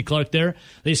up with Kenny Clark there.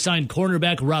 They signed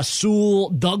cornerback Rasul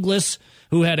Douglas,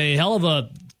 who had a hell of a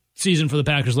season for the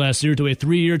Packers last year, to a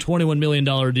 3-year, $21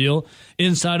 million deal.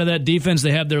 Inside of that defense,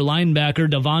 they have their linebacker,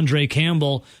 Devondre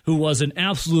Campbell, who was an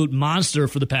absolute monster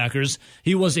for the Packers.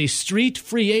 He was a street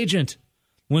free agent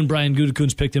when Brian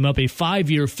Gutekunst picked him up, a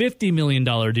 5-year, $50 million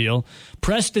deal.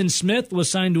 Preston Smith was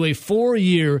signed to a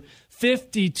 4-year,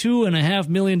 $52.5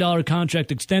 million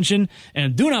contract extension.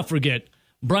 And do not forget,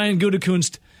 Brian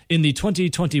Gutekunst in the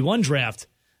 2021 draft,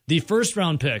 the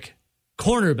first-round pick,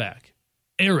 cornerback,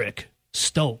 Eric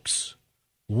Stokes.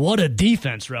 What a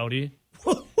defense, Rowdy.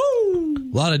 A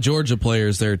lot of Georgia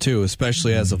players there, too,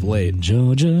 especially as of late.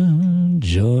 Georgia.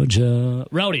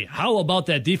 Rowdy, how about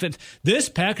that defense? This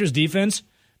Packers defense,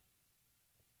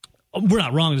 we're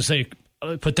not wrong to say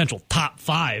potential top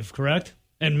 5, correct?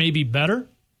 And maybe better?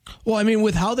 Well, I mean,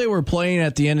 with how they were playing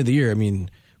at the end of the year, I mean,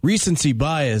 recency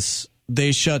bias,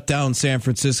 they shut down San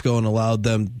Francisco and allowed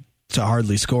them to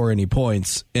hardly score any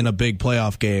points in a big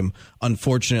playoff game.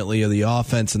 Unfortunately, the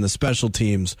offense and the special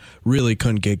teams really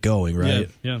couldn't get going, right?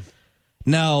 Yeah.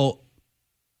 Now,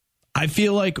 I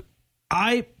feel like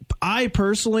I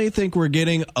personally think we're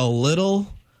getting a little...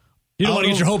 You don't want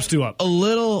to get your hopes too up. A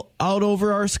little out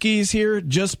over our skis here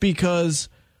just because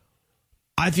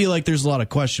I feel like there's a lot of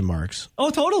question marks. Oh,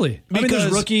 totally. Because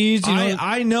there's rookies.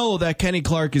 I know that Kenny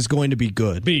Clark is going to be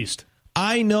good. Beast.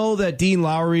 I know that Dean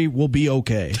Lowry will be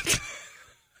okay.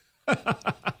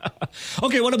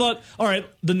 Okay, what about, all right,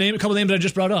 a couple names I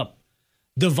just brought up.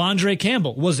 Devondre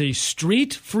Campbell was a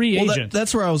street free agent.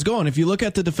 That's where I was going. If you look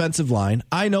at the defensive line,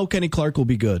 I know Kenny Clark will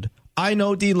be good. I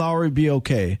know Dean Lowry will be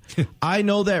okay. I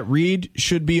know that Reed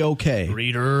should be okay.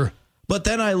 Reader. But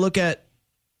then I look at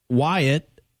Wyatt,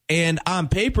 and on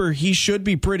paper, he should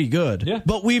be pretty good. Yeah.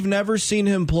 But we've never seen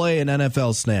him play an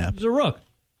NFL snap. He's a rook.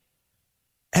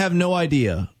 Have no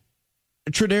idea.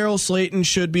 Tredaryl Slayton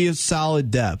should be a solid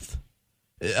depth.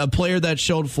 A player that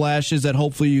showed flashes that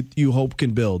hopefully you hope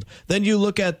can build. Then you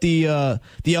look at the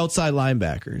outside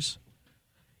linebackers.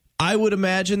 I would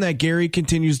imagine that Gary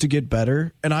continues to get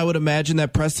better, and I would imagine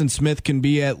that Preston Smith can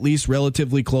be at least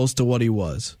relatively close to what he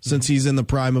was since he's in the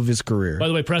prime of his career. By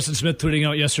the way, Preston Smith tweeting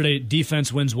out yesterday,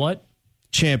 defense wins what?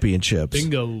 Championships.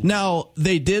 Bingo. Now,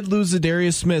 they did lose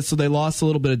Zadarius Smith, so they lost a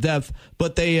little bit of depth,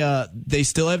 but they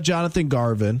still have Jonathan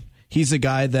Garvin. He's a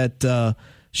guy that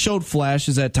showed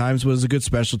flashes at times, was a good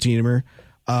special teamer.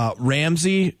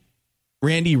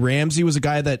 Randy Ramsey was a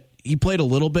guy that he played a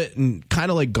little bit and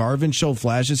kind of like Garvin showed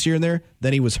flashes here and there.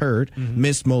 Then he was hurt,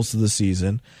 missed most of the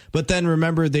season. But then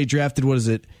remember they drafted,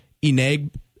 Enagbari?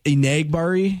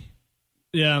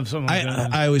 Yeah, something like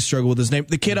that. I always struggle with his name.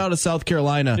 The kid out of South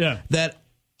Carolina that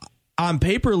on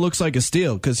paper looks like a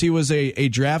steal because he was a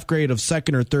draft grade of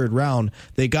 2nd or 3rd round.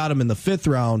 They got him in the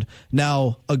 5th round.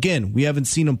 Now, again, we haven't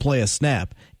seen him play a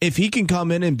snap. If he can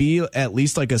come in and be at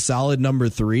least like a solid number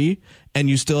 3, and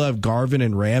you still have Garvin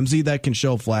and Ramsey that can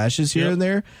show flashes here and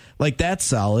there, like that's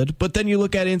solid. But then you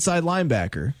look at inside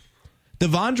linebacker.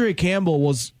 Devondre Campbell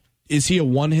is he a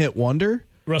one-hit wonder?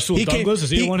 Russell Douglas, is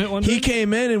he a one-hit wonder? He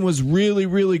came in and was really,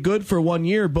 really good for 1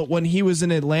 year, but when he was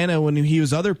in Atlanta, when he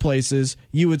was other places,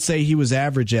 you would say he was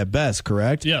average at best,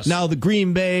 correct? Yes. Now, the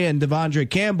Green Bay and Devondre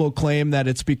Campbell claim that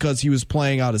it's because he was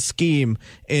playing out a scheme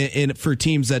for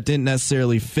teams that didn't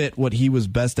necessarily fit what he was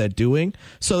best at doing.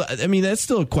 So, I mean, that's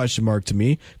still a question mark to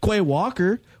me. Quay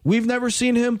Walker, we've never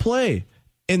seen him play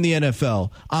in the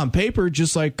NFL. On paper,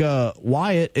 just like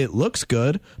Wyatt, it looks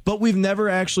good, but we've never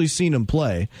actually seen him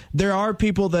play. There are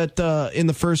people that in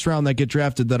the first round that get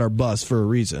drafted that are busts for a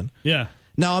reason. Yeah.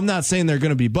 Now, I'm not saying they're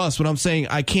going to be busts, but I'm saying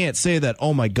I can't say that,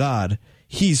 oh my God,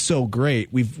 he's so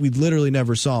great. We literally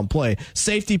never saw him play.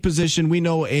 Safety position, we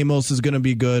know Amos is going to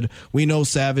be good. We know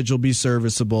Savage will be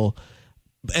serviceable.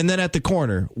 And then at the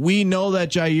corner, we know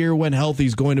that Jair, when healthy,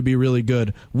 is going to be really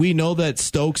good. We know that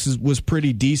Stokes was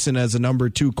pretty decent as a number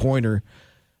 2 corner.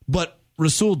 But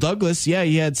Rasul Douglas, yeah,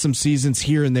 he had some seasons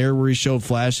here and there where he showed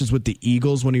flashes with the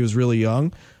Eagles when he was really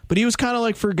young. But he was kind of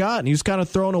like forgotten. He was kind of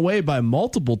thrown away by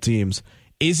multiple teams.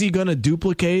 Is he going to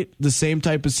duplicate the same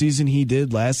type of season he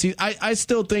did last season? I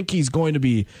still think he's going to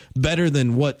be better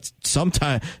than what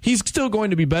sometimes he's still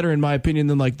going to be better, in my opinion,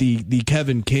 than like the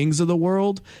Kevin Kings of the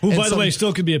world. Who, by the way,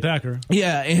 still could be a Packer.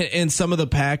 Yeah, and some of the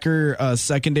Packer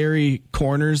secondary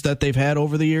corners that they've had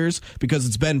over the years, because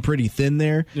it's been pretty thin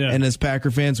there. Yeah. And as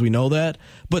Packer fans, we know that.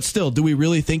 But still, do we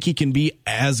really think he can be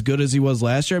as good as he was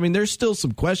last year? I mean, there's still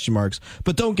some question marks.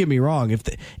 But don't get me wrong.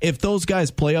 If those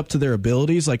guys play up to their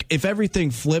abilities, like if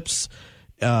everything flips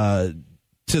to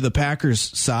the Packers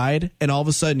side and all of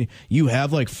a sudden you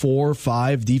have like 4 or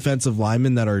 5 defensive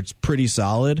linemen that are pretty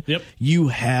solid. Yep. You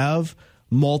have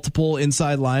multiple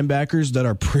inside linebackers that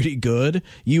are pretty good.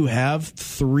 You have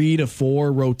 3 to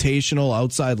 4 rotational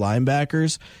outside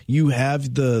linebackers. You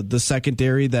have the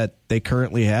secondary that they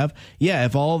currently have. Yeah,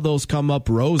 if all of those come up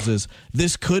roses,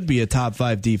 this could be a top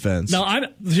 5 defense. Now,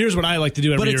 here's what I like to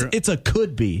do every year. But it's a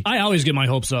could be. I always get my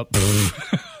hopes up.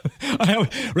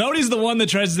 Rowdy's the one that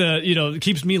tries to,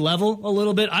 keeps me level a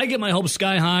little bit. I get my hopes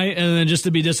sky high, and then just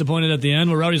to be disappointed at the end,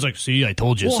 where Rowdy's like, "See, I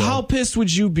told you so." Well, how pissed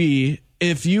would you be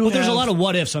if you? Well, there's a lot of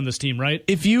what ifs on this team, right?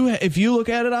 If you look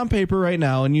at it on paper right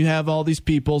now, and you have all these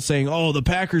people saying, "Oh, the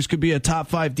Packers could be a top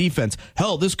 5 defense.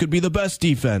 Hell, this could be the best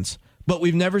defense." But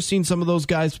we've never seen some of those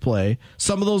guys play.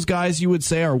 Some of those guys you would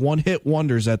say are one-hit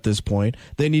wonders at this point.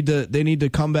 They need to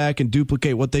come back and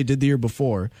duplicate what they did the year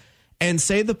before. And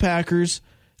say the Packers,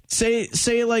 say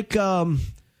like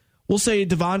we'll say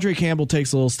Devondre Campbell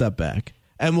takes a little step back.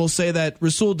 And we'll say that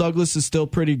Rasul Douglas is still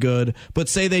pretty good, but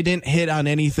say they didn't hit on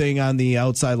anything on the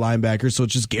outside linebackers, so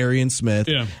it's just Gary and Smith.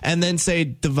 Yeah. And then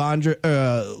say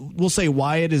we'll say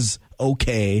Wyatt is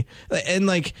okay. And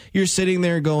like you're sitting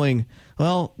there going,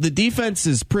 well, the defense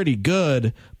is pretty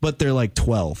good, but they're like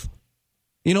 12th.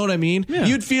 You know what I mean? Yeah.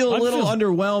 You'd feel a little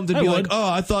underwhelmed and be like, oh,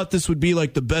 I thought this would be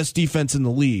like the best defense in the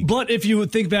league. But if you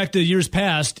would think back to years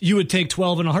past, you would take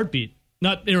 12 in a heartbeat.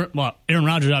 Not Aaron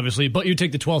Rodgers, obviously, but you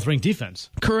take the 12th ranked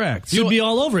defense. Correct. You'd be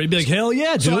all over it. You'd be like, hell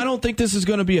yeah, dude. So I don't think this is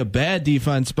going to be a bad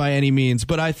defense by any means,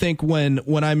 but I think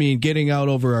when I mean getting out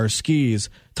over our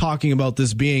skis, talking about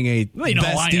this being a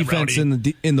best defense in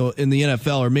the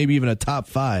NFL, or maybe even a top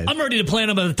 5. I'm ready to plan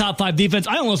them as a top 5 defense.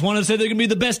 I almost want to say they're going to be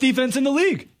the best defense in the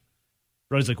league.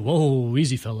 Roddy's like, whoa,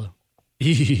 easy, fella.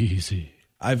 Easy.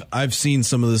 I've seen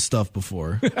some of this stuff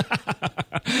before.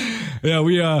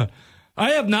 Yeah,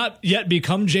 I have not yet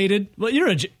become jaded. Well,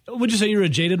 would you say you're a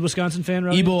jaded Wisconsin fan,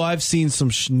 Roddy? Ebo, I've seen some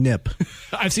schnip.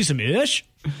 I've seen some ish.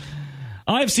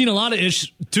 I've seen a lot of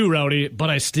ish too, Rowdy, but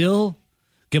I still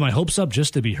get my hopes up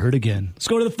just to be heard again. Let's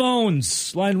go to the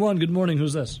phones. Line 1, good morning.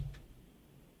 Who's this?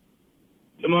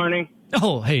 Good morning.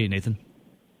 Oh, hey, Nathan.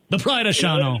 The pride of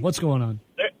Shawano. What's going on?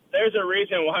 There's a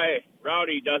reason why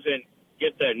Rowdy doesn't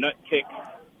get the nut kick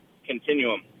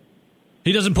continuum.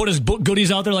 He doesn't put his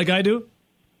goodies out there like I do?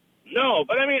 No,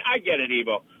 but I mean, I get it,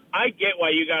 Evo. I get why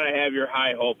you got to have your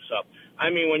high hopes up. I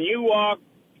mean, when you walk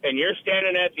and you're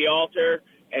standing at the altar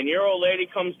and your old lady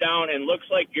comes down and looks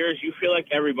like yours, you feel like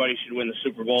everybody should win the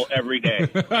Super Bowl every day.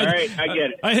 All right, I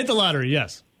get it. I hit the lottery,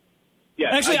 yes.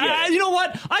 Yeah, actually, you know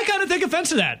what? I kind of take offense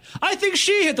to that. I think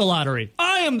she hit the lottery.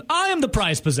 I am the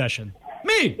prized possession.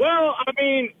 Me. Well, I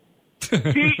mean,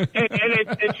 see, and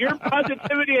it's your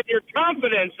positivity and your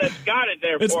confidence that's got it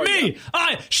there it's for me. you.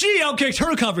 She outkicked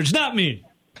her coverage, not me.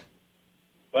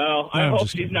 Well, I hope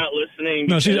she's not listening.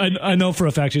 No, I know for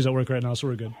a fact she's at work right now, so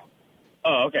we're good.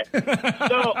 Oh, okay. So,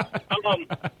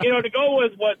 to go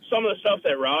with what some of the stuff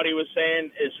that Rowdy was saying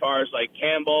as far as like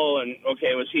Campbell and,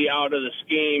 okay, was he out of the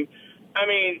scheme? I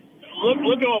mean,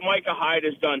 look at what Micah Hyde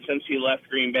has done since he left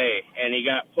Green Bay and he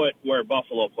got put where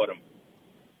Buffalo put him.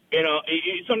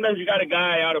 Sometimes you got a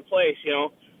guy out of place,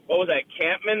 what was that,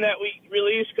 Campman that we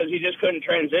released because he just couldn't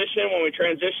transition when we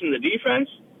transitioned the defense?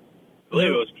 I believe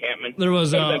it was Campman. There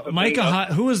was Micah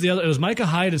Hyde. Who was the other? It was Micah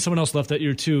Hyde and someone else left that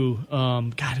year too.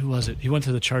 God, who was it? He went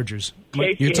to the Chargers.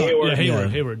 Casey Hayward. Yeah,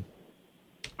 Hayward.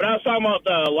 But I was talking about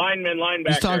the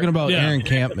linebacker. He's talking about Aaron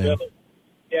Campman.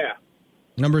 Yeah.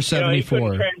 Number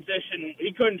 74.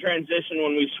 He couldn't transition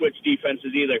when we switched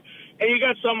defenses either. And you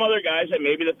got some other guys that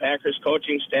maybe the Packers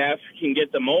coaching staff can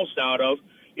get the most out of.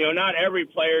 Not every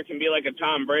player can be like a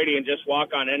Tom Brady and just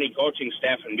walk on any coaching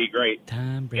staff and be great.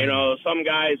 Tom Brady. Some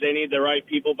guys, they need the right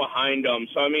people behind them.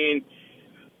 So, I mean,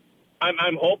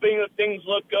 I'm hoping that things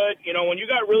look good. When you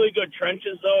got really good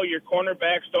trenches, though, your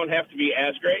cornerbacks don't have to be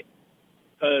as great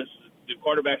because the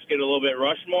quarterbacks get a little bit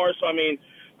rushed more. So, I mean,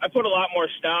 I put a lot more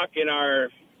stock in our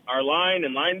line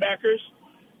and linebackers,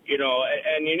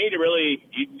 and you need to really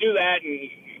do that, and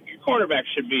your cornerback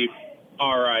should be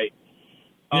all right.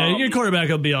 Yeah, your quarterback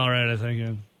will be all right, I think. Yeah.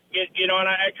 And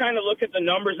I kind of look at the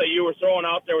numbers that you were throwing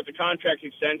out there with the contract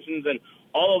extensions, and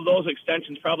all of those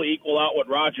extensions probably equal out what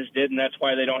Rodgers did, and that's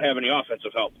why they don't have any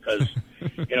offensive help because,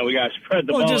 we got to spread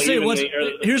the ball. Just say evenly.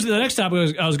 Here's the next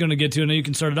topic I was going to get to, and you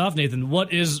can start it off, Nathan.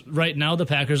 What is right now the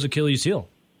Packers' Achilles heel?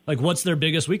 Like, what's their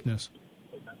biggest weakness?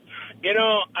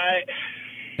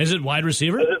 Is it wide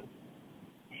receiver?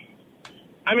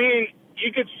 I mean,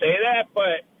 you could say that,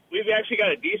 but we've actually got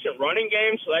a decent running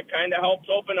game, so that kind of helps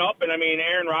open up. And, I mean,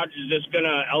 Aaron Rodgers is just going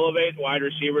to elevate wide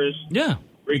receivers. Yeah,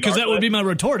 because that would be my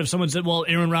retort if someone said, well,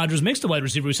 Aaron Rodgers makes the wide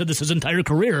receiver. We said this his entire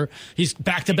career. He's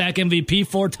back-to-back MVP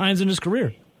 4 times in his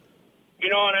career.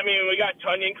 And, I mean, we got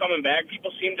Tunyon coming back.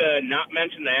 People seem to not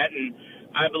mention that, and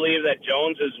I believe that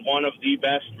Jones is one of the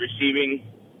best receiving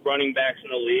running backs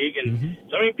in the league. And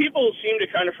so, I mean, people seem to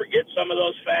kind of forget some of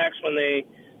those facts when they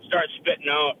start spitting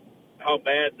out how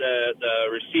bad the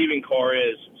receiving core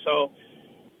is. So,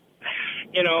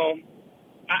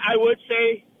 I would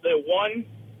say the one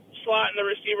slot in the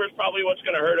receiver is probably what's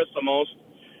going to hurt us the most.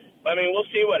 But, I mean, we'll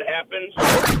see what happens.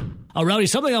 Rowdy,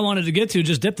 something I wanted to get to,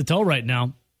 just dip the toe right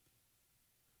now.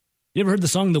 You ever heard the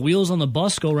song The Wheels on the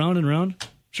Bus Go Round and Round?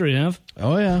 Sure you have.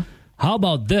 Oh, yeah. How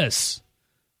about this?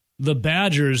 The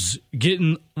Badgers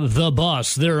getting the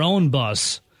bus, their own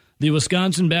bus. The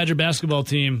Wisconsin Badger basketball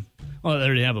team, well, they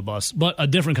already have a bus, but a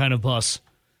different kind of bus.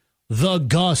 The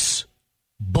Gus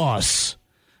Bus.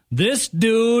 This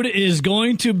dude is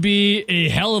going to be a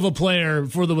hell of a player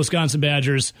for the Wisconsin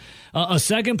Badgers. A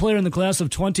second player in the class of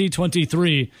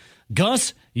 2023.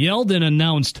 Gus Yeldon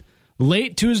announced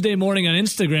late Tuesday morning on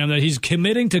Instagram that he's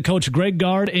committing to Coach Greg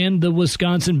Gard and the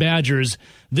Wisconsin Badgers.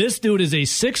 This dude is a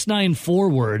 6'9"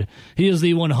 forward. He is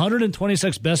the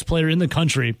 126th best player in the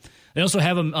country. They also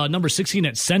have him number 16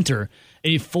 at center,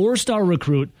 a 4-star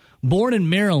recruit, born in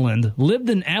Maryland,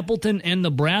 lived in Appleton and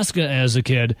Nebraska as a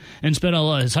kid, and spent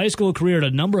his high school career at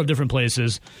a number of different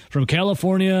places, from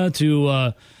California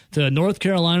to North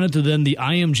Carolina to then the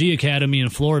IMG Academy in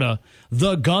Florida.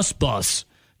 The Gus Bus.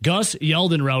 Gus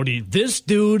Yeldon, Rowdy. This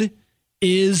dude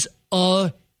is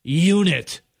a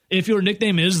unit. If your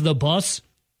nickname is The Bus,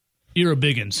 you're a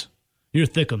biggins. You're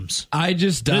thickums. I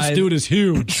just died. This dude is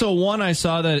huge. So, one, I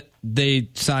saw that they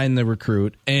signed the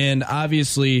recruit, and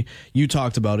obviously, you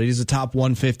talked about it. He's a top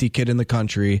 150 kid in the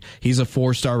country. He's a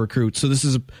 4-star recruit. So, this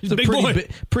is a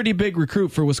pretty big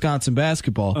recruit for Wisconsin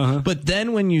basketball. But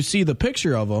then when you see the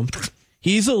picture of him,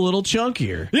 he's a little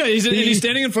chunkier. Yeah, he's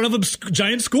standing in front of a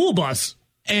giant school bus.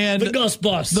 And the Gus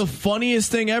Bus. The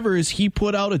funniest thing ever is he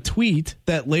put out a tweet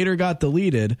that later got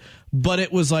deleted, but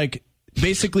it was like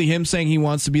basically him saying he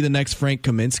wants to be the next Frank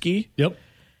Kaminsky. Yep.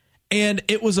 And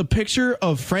it was a picture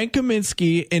of Frank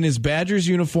Kaminsky in his Badgers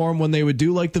uniform when they would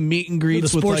do like the meet and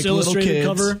greets with like little kids.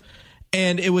 Cover.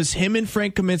 And it was him and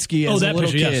Frank Kaminsky as a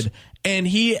little kid. Yes. And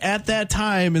he, at that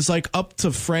time, is like up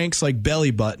to Frank's like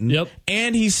belly button. Yep.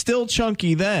 And he's still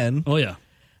chunky then. Oh, yeah.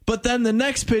 But then the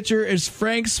next picture is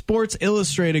Frank's Sports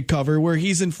Illustrated cover where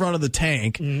he's in front of the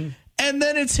tank. Mm-hmm. And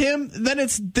then it's him. Then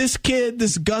it's this kid,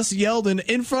 this Gus Yeldon,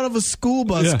 in front of a school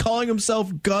bus calling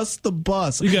himself Gus the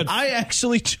Bus. I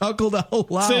actually chuckled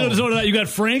out loud. So you got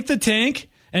Frank the Tank,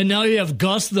 and now you have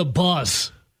Gus the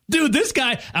Bus. Dude, this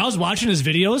guy, I was watching his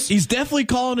videos. He's definitely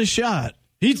calling a shot.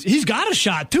 He's got a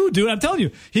shot, too, dude. I'm telling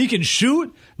you. He can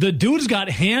shoot. The dude's got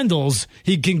handles.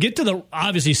 He can get to the,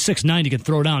 obviously, 6'9", he can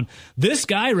throw down. This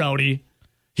guy, Rowdy,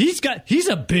 he's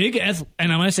a big, and when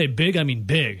I say big, I mean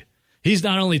big. He's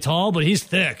not only tall, but he's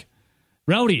thick.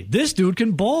 Rowdy, this dude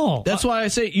can ball. That's why I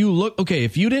say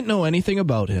if you didn't know anything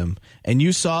about him and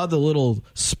you saw the little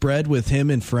spread with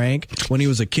him and Frank when he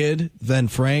was a kid, then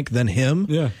Frank, then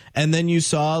him, and then you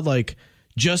saw like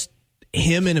just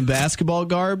him in a basketball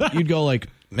garb, you'd go like,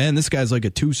 man, this guy's like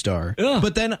a 2-star. Yeah.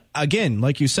 But then again,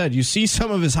 like you said, you see some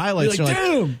of his highlights. You're like,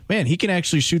 damn. Man, he can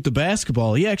actually shoot the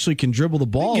basketball. He actually can dribble the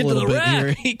ball a Get to little the bit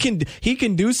rack. here. He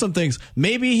can do some things.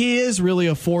 Maybe he is really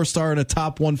a 4-star and a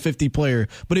top 150 player.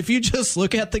 But if you just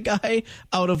look at the guy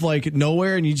out of like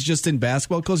nowhere and he's just in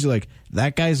basketball clothes, you're like,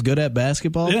 that guy's good at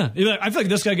basketball. Yeah, I feel like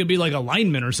this guy could be like a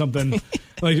lineman or something,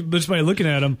 like just by looking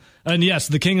at him. And yes,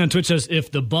 the King on Twitch says,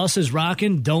 if the bus is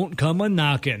rocking, don't come a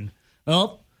knocking.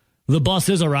 Well, the bus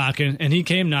is a rocking, and he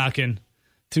came knocking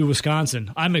to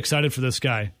Wisconsin. I'm excited for this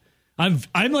guy. I'm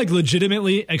like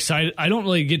legitimately excited. I don't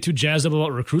really get too jazzed up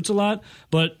about recruits a lot,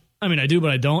 but I mean I do,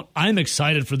 but I don't. I'm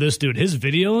excited for this dude. His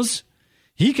videos,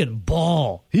 he can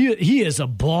ball. He is a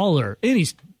baller, and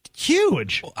he's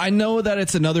huge. I know that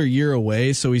it's another year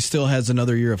away, so he still has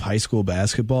another year of high school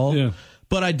basketball. Yeah.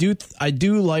 But I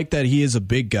do like that he is a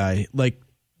big guy. Like,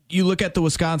 you look at the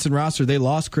Wisconsin roster, they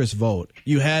lost Chris Vogt.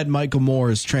 You had Michael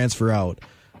Moore's transfer out.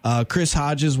 Chris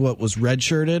Hodges, was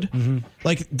redshirted. Mm-hmm.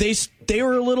 Like, they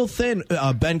were a little thin.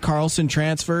 Ben Carlson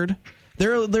transferred.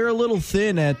 They're a little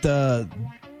thin at the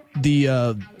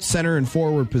center and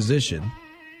forward position.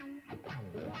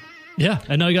 Yeah,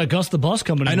 and now you got Gus the Bus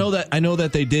coming in. I know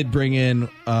that they did bring in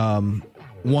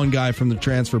one guy from the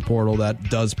transfer portal that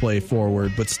does play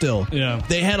forward, but still, yeah,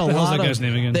 they had what the hell's that guy's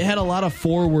name again? They had a lot of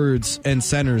forwards and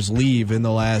centers leave in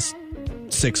the last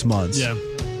 6 months. Yeah,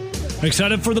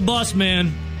 excited for the bus,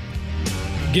 man.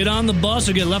 Get on the bus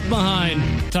or get left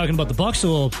behind. Talking about the Bucks a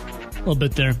little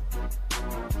bit there.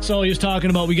 So he was talking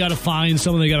about we got to find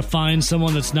someone. They got to find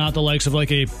someone that's not the likes of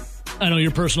like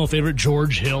your personal favorite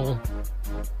George Hill,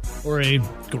 or a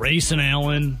Grayson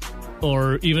Allen,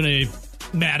 or even a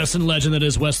Madison legend that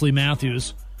is Wesley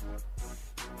Matthews.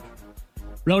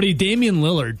 Rowdy, Damian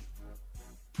Lillard.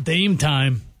 Dame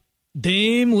time.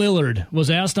 Dame Lillard was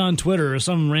asked on Twitter,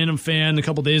 some random fan a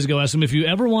couple days ago asked him, if you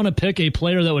ever want to pick a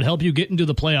player that would help you get into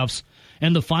the playoffs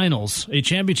and the finals, a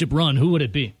championship run, who would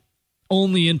it be?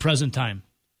 Only in present time.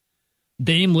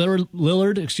 Damian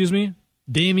Lillard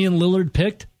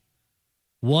picked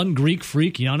one Greek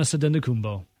freak, Giannis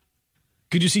Antetokounmpo.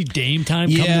 Could you see Dame time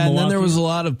come to Milwaukee? Yeah, and then there was a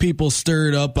lot of people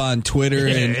stirred up on Twitter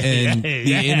and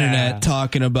the internet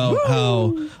talking about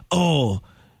how,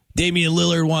 Damian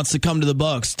Lillard wants to come to the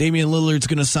Bucks. Damian Lillard's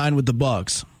going to sign with the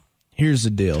Bucks. Here's the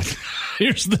deal.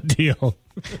 Here's the deal.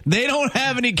 They don't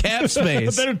have any cap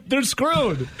space. They're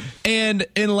screwed. And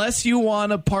unless you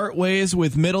want to part ways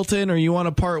with Middleton or you want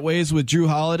to part ways with Drew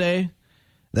Holiday,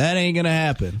 that ain't going to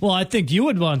happen. Well, I think you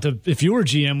would want to, if you were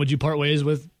GM, would you part ways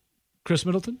with Chris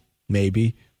Middleton?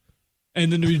 Maybe.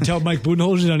 And then you tell Mike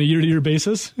Budenholzer on a year-to-year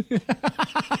basis?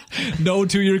 No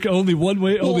 2-year, only 1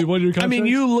 year contract? I mean,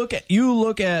 you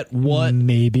look at what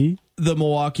maybe the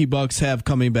Milwaukee Bucks have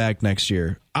coming back next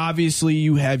year. Obviously,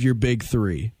 you have your big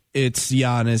three. It's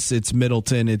Giannis, it's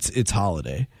Middleton, it's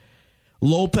Holiday.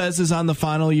 Lopez is on the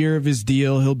final year of his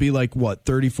deal. He'll be like,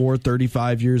 34,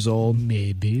 35 years old?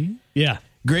 Maybe. Yeah.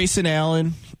 Grayson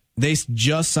Allen, they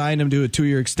just signed him to a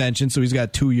 2-year extension, so he's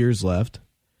got 2 years left.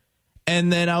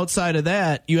 And then outside of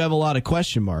that, you have a lot of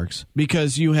question marks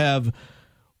because you have,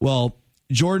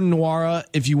 Jordan Nwora,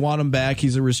 if you want him back,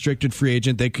 he's a restricted free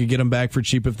agent. They could get him back for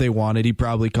cheap if they wanted. He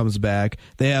probably comes back.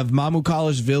 They have Mamu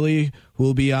Kalashvili, who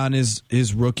will be on his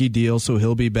rookie deal, so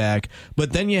he'll be back.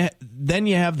 But then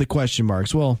you have the question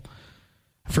marks. Well,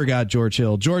 I forgot George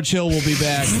Hill. George Hill will be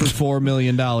back for $4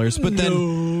 million. But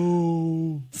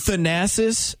then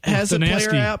Thanasis has a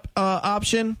player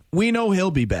option. We know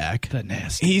he'll be back.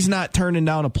 He's not turning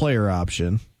down a player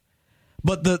option.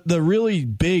 But the really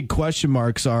big question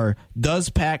marks are, does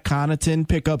Pat Connaughton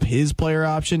pick up his player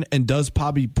option, and does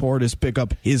Bobby Portis pick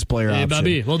up his player option?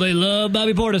 Bobby. Well, they love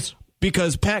Bobby Portis.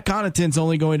 Because Pat Connaughton's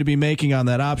only going to be making on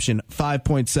that option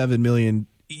 $5.7 million.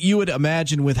 You would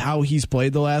imagine with how he's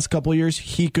played the last couple of years,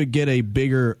 he could get a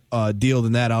bigger deal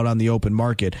than that out on the open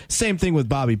market. Same thing with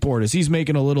Bobby Portis. He's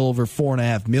making a little over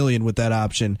 $4.5 million with that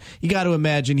option. You got to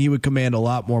imagine he would command a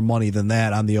lot more money than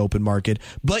that on the open market.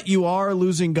 But you are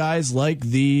losing guys like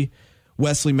the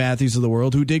Wesley Matthews of the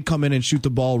world, who did come in and shoot the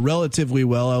ball relatively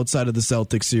well outside of the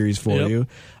Celtics series for you.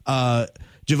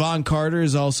 Javon Carter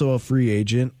is also a free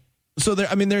agent. So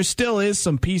there still is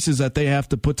some pieces that they have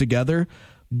to put together,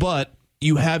 but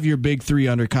you have your big three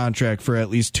under contract for at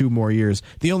least 2 more years.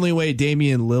 The only way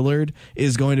Damian Lillard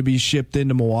is going to be shipped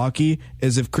into Milwaukee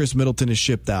is if Chris Middleton is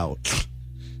shipped out.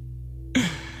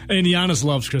 And Giannis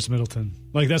loves Chris Middleton.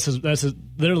 Like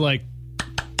they're like,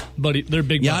 buddy, they're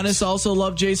big. Giannis bucks. also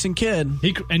loved Jason Kidd.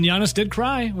 And Giannis did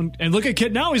cry. And look at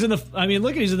Kidd now. He's in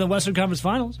the Western Conference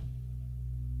Finals.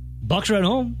 Bucks are at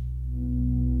home.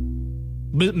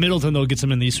 Middleton though gets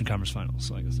him in the Eastern Conference Finals.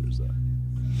 So I guess there's that.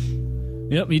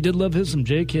 Yep, he did love some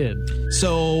J. Kidd.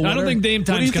 So I don't think Dame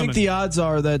time's What do you coming. think the odds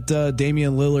are that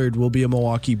Damian Lillard will be a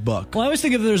Milwaukee Buck? Well, I always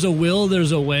think if there's a will,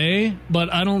 there's a way,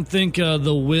 but I don't think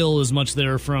the will is much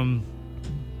there from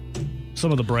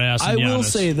some of the brass. I And will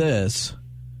Giannis. say this.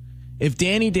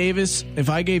 If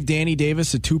I gave Danny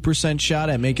Davis a 2% shot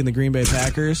at making the Green Bay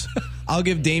Packers, I'll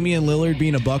give Damian Lillard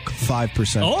being a Buck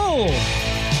 5%. Oh!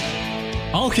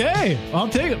 Okay, I'll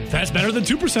take it. That's better than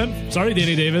 2%. Sorry,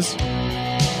 Danny Davis.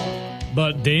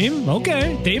 But Dame?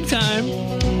 Okay, Dame time.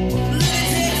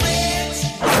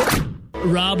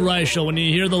 Rob Reichel, when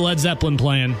you hear the Led Zeppelin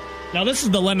playing. Now, this is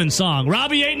the lemon song.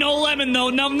 Robbie ain't no lemon, though.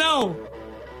 No.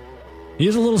 He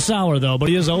is a little sour, though, but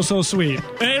he is oh so sweet.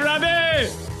 Hey,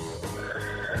 Robbie!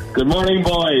 Good morning,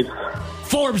 boys.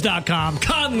 Forbes.com,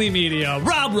 Conley Media,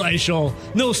 Rob Reichel,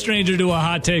 no stranger to a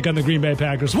hot take on the Green Bay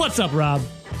Packers. What's up, Rob?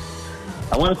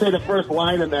 I want to say the first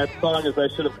line in that song is I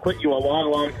should have quit you a long,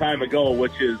 long time ago,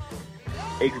 which is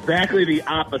exactly the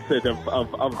opposite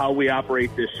of how we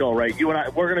operate this show, right? You and I,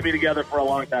 we're going to be together for a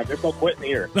long time. There's no quitting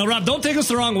here. Now, Rob, don't take us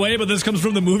the wrong way, but this comes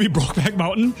from the movie Brokeback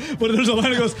Mountain, but there's a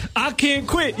line that goes, I can't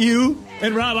quit you.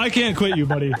 And, Rob, I can't quit you,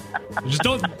 buddy. Just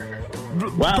don't...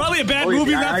 Well, probably a bad believe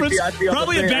movie me, reference. I feel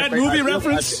Probably the a same. bad I movie feel-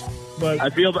 reference. But I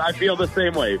feel the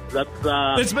same way.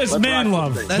 That's it's man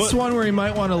love. That's one where he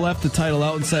might want to left the title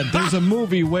out and said, there's a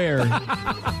movie where.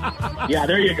 Yeah,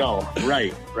 there you go.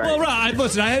 Right. Well, Rob,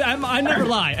 listen, I never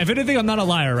lie. If anything, I'm not a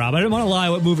liar, Rob. I didn't want to lie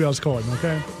what movie I was calling,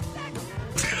 okay?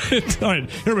 All right,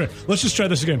 here we go. Let's just try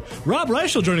this again. Rob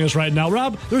Reichel joining us right now.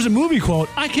 Rob, there's a movie quote.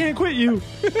 I can't quit you.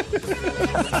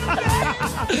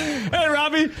 Hey,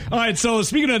 Robbie. All right, so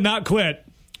speaking of not quit,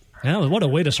 yeah, what a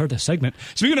way to start this segment.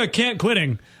 Speaking of can't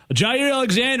quitting, Jair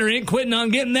Alexander ain't quitting on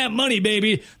getting that money,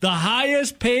 baby. The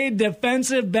highest paid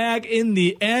defensive back in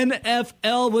the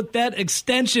NFL with that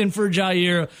extension for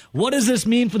Jair. What does this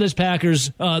mean for this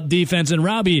Packers defense? And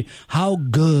Robbie, how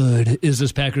good is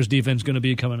this Packers defense going to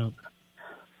be coming up?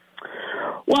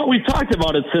 Well, we've talked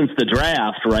about it since the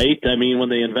draft, right? I mean, when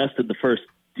they invested the first,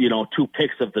 2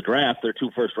 picks of the draft, their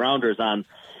 2 first-rounders on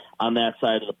that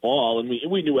side of the ball, and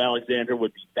we knew Alexander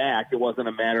would be back. It wasn't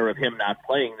a matter of him not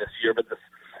playing this year, but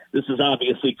this is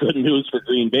obviously good news for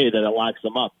Green Bay that it locks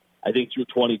them up, I think, through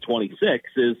 2026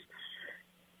 is,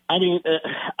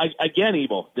 again,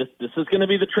 Evo, this is going to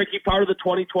be the tricky part of the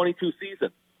 2022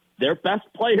 season. Their best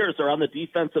players are on the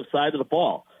defensive side of the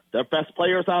ball. Their best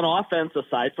players on offense,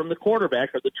 aside from the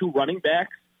quarterback, are the 2 running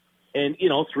backs and,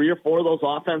 3 or 4 of those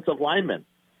offensive linemen.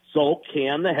 So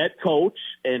can the head coach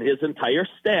and his entire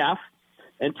staff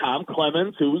and Tom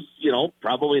Clemens, who's,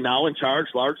 probably now in charge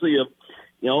largely of,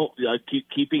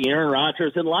 keeping Aaron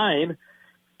Rodgers in line,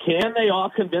 can they all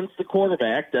convince the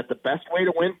quarterback that the best way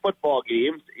to win football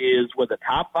games is with a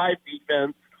top 5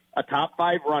 defense, a top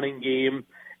 5 running game,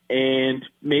 and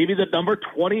maybe the number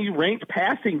 20 ranked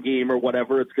passing game or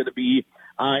whatever it's going to be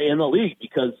in the league?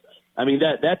 Because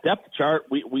that depth chart,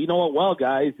 we know it well,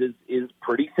 guys, is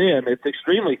pretty thin. It's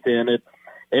extremely thin at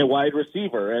wide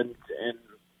receiver. And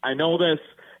I know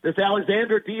this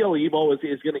Alexander deal, Evo,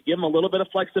 is going to give them a little bit of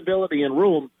flexibility and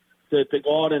room to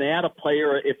go out and add a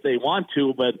player if they want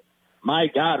to. But, my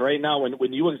God, right now,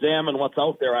 when you examine what's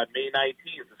out there on May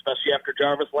 19th, especially after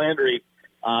Jarvis Landry,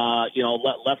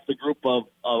 left the group of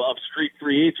street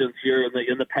free agents here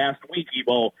in the past week,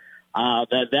 Evo,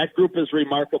 that group is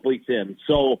remarkably thin.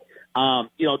 So,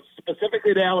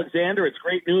 specifically to Alexander, it's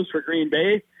great news for Green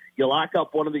Bay. You lock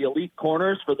up one of the elite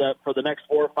corners for the next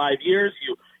 4 or 5 years.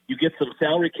 You get some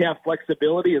salary cap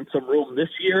flexibility and some room this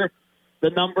year. The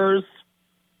numbers,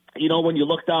 when you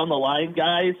look down the line,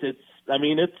 guys,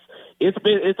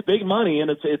 it's big money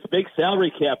and it's big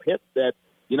salary cap hits that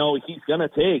he's going to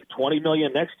take. $20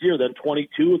 million next year, then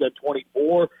 22, then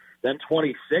 24, then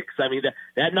 26.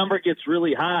 That number gets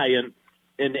really high and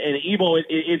Evo,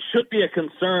 it should be a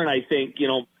concern. I think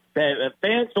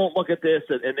fans don't look at this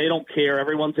and they don't care.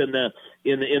 Everyone's in the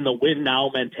win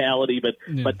now mentality, but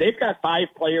they've got 5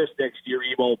 players next year,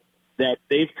 Evo, that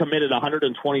they've committed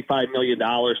 $125 million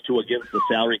to against the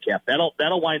salary cap.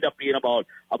 That'll wind up being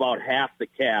about half the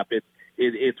cap.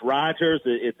 It's Rodgers,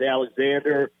 it's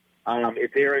Alexander,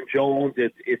 it's Aaron Jones,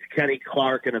 it's Kenny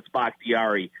Clark, and it's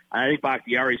Bakhtiari. I think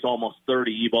Bakhtiari's almost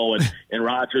 30, Evo, and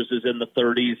Rodgers is in the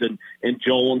 30s, and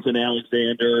Jones and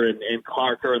Alexander and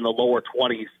Clark are in the lower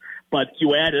 20s. But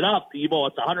you add it up, Evo,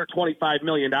 it's $125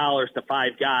 million to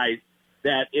 5 guys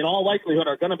that in all likelihood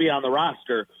are going to be on the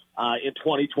roster in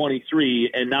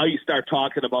 2023. And now you start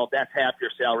talking about that's half your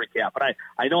salary cap. But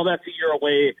I know that's a year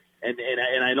away.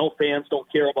 and I know fans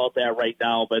don't care about that right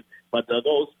now, but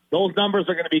those numbers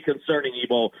are going to be concerning,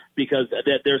 Evo, because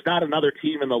there's not another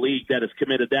team in the league that has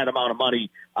committed that amount of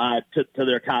money to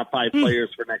their top 5 players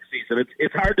for next season.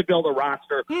 It's hard to build a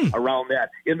roster around that.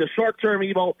 In the short term,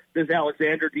 Evo, this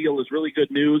Alexander deal is really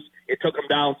good news. It took him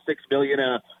down $6 million,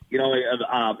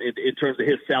 in terms of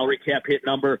his salary cap hit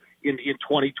number in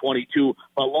 2022.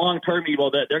 But long term,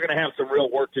 Evo, they're going to have some real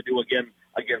work to do again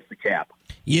against the cap.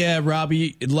 Yeah,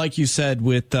 Robbie, like you said,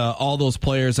 with all those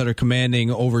players that are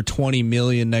commanding over $20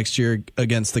 million next year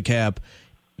against the cap,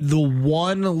 the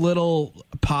one little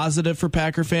positive for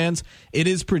Packer fans, it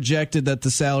is projected that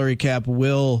the salary cap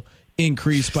will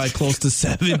increase by close to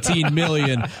 $17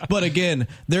 million. But again,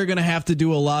 they're going to have to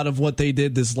do a lot of what they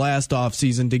did this last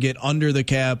offseason to get under the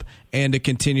cap and to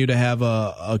continue to have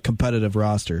a competitive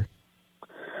roster.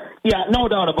 Yeah, no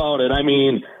doubt about it. I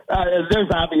mean, there's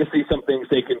obviously some things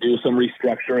they can do, some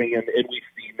restructuring, and we've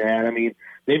seen that. I mean,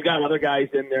 they've got other guys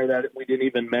in there that we didn't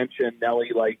even mention,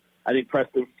 Nelly, like I think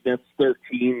Preston Smith's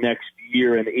 13 next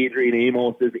year, and Adrian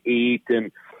Amos is 8,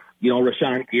 and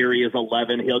Rashawn Gary is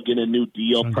 11. He'll get a new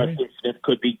deal. Preston Smith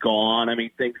could be gone. I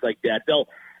mean, things like that. They'll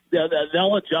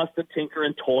adjust and tinker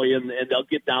and toy, and they'll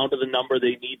get down to the number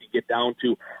they need to get down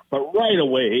to. But right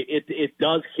away, it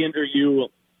does hinder you,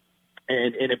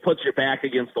 and it puts your back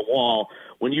against the wall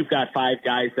when you've got 5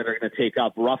 guys that are going to take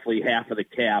up roughly half of the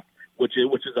cap, which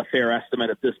is a fair estimate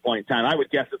at this point in time. I would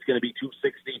guess it's going to be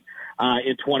 $260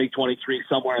 in 2023,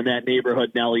 somewhere in that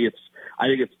neighborhood, Nelly. I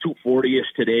think it's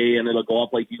 $240-ish today, and it'll go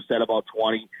up, like you said, about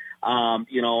 20.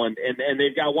 And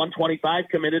they've got $125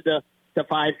 committed to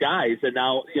 5 guys. And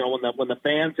now, when the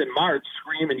fans in March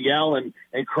scream and yell and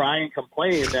cry and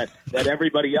complain that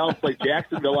everybody else, like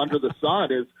Jacksonville under the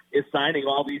sun, is signing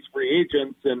all these free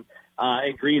agents, and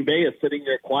Green Bay is sitting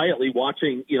there quietly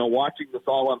watching this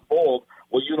all unfold.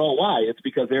 Well, you know why? It's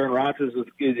because Aaron Rodgers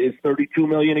is $32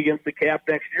 million against the cap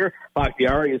next year.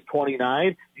 Bakhtiari is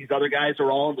 $29. These other guys are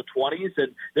all in the 20s,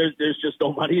 and there's just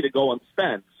no money to go and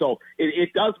spend. So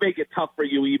it does make it tough for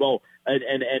you, Evo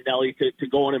and Nelly, to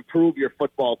go and improve your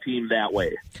football team that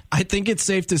way. I think it's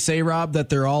safe to say, Rob, that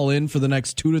they're all in for the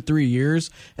next 2 to 3 years,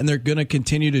 and they're going to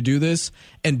continue to do this.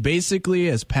 And basically,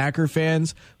 as Packer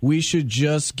fans, we should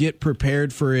just get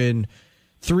prepared for in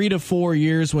 3 to 4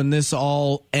 years when this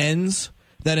all ends,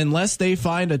 that unless they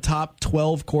find a top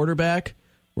 12 quarterback,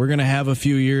 we're going to have a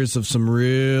few years of some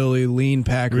really lean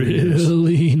Packer years. Real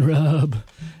lean, Rob.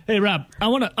 Hey, Rob, I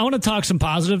want to talk some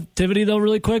positivity, though,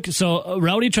 really quick. So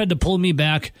Rowdy tried to pull me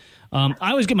back. I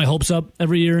always get my hopes up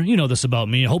every year. You know this about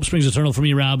me. Hope springs eternal for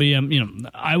me, Robbie.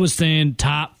 I was saying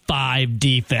top 5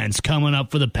 defense coming up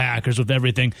for the Packers with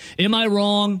everything. Am I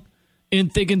wrong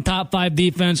in thinking top 5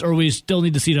 defense, or we still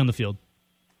need to see it on the field?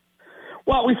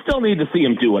 Well, we still need to see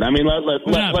him do it. I mean,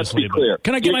 let's be clear.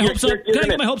 Can I get my hopes up? Can I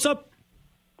get my hopes up?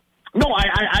 No,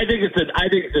 I think it's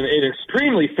an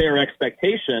extremely fair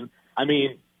expectation. I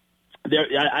mean,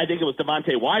 I think it was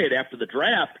Devontae Wyatt after the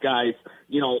draft, guys,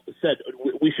 said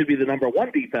we should be the number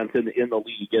 1 defense in the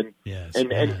league,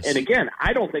 and again,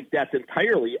 I don't think that's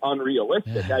entirely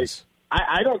unrealistic. Yes.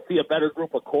 I don't see a better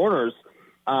group of corners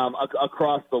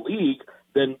across the league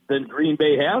than Green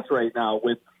Bay has right now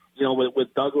with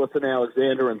Douglas and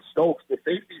Alexander and Stokes. The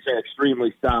safeties are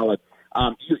extremely solid.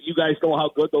 You guys know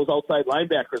how good those outside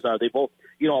linebackers are. They both,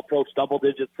 approached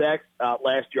double-digit sacks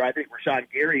last year. I think Rashawn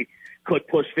Gary could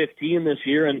push 15 this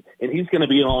year, and he's going to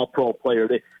be an all-pro player.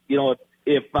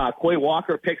 If Quay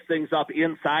Walker picks things up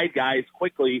inside guys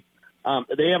quickly,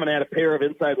 they haven't had a pair of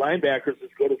inside linebackers as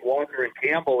good as Walker and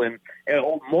Campbell in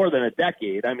more than a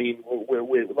decade. I mean, we're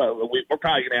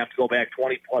probably going to have to go back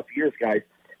 20-plus years, guys.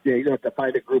 You don't have to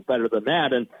find a group better than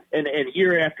that. And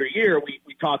year after year,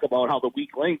 we talk about how the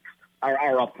weak links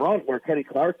are up front, where Kenny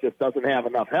Clark just doesn't have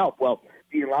enough help. Well,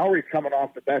 Dean Lowry's coming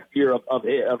off the best year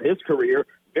of his career.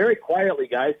 Very quietly,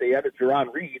 guys, they added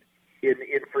Jerron Reed in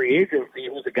free agency,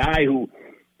 who's a guy who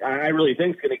I really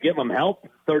think is going to give them help,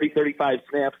 30, 35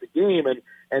 snaps a game.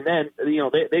 And then,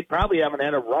 they probably haven't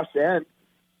had a rush end,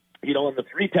 in the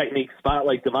 3 technique spot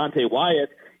like Devontae Wyatt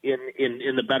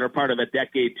in the better part of a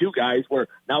decade, too, guys, where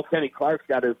now Kenny Clark's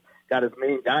got his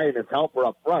main guy and his helper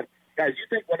up front. Guys, you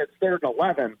think when it's 3rd and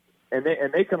 11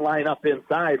 and they can line up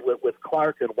inside with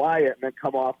Clark and Wyatt and then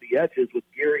come off the edges with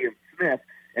Gary and Smith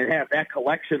and have that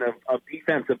collection of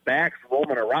defensive backs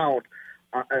roaming around,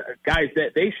 guys,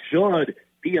 that they should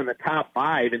be in the top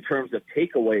 5 in terms of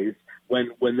takeaways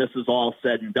when this is all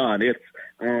said and done. It's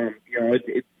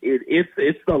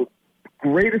it's the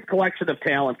greatest collection of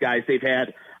talent, guys, they've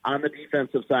had on the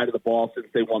defensive side of the ball since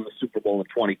they won the Super Bowl in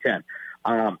 2010.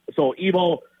 So,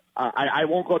 Evo, I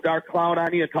won't go dark cloud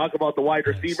on you and talk about the wide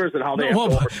receivers and how they have to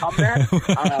overcome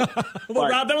that. Well,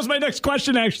 Rob, that was my next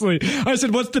question, actually. I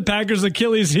said, what's the Packers'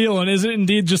 Achilles heel, and is it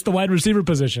indeed just the wide receiver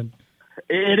position?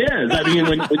 It is. I mean,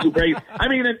 when you break, I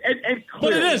mean, and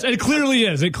but it is. It clearly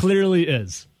is. It clearly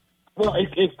is. Well,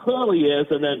 it clearly is,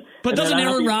 and then. But doesn't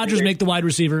Aaron Rodgers make the wide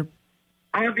receiver?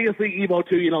 Obviously, Evo,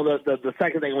 too. You know, the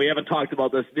second thing, we haven't talked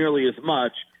about this nearly as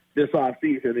much this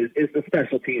offseason is the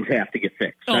special teams have to get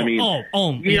fixed. I mean,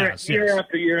 year after year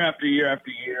after year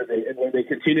after year, they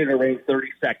continue to rank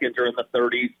 32nd or in the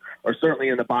 30s, or certainly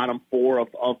in the bottom 4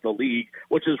 of the league,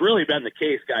 which has really been the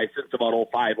case, guys, since about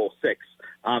 05, 06.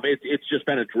 It's just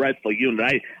been a dreadful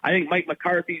unit. I think Mike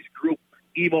McCarthy's group,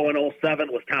 Evo in 07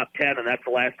 was top 10, and that's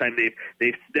the last time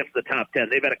they've sniffed the top 10.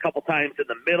 They've had a couple times in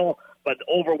the middle, but the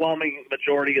overwhelming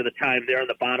majority of the time they're in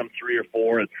the bottom 3 or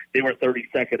 4, and they were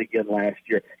 32nd again last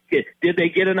year. Did they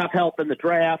get enough help in the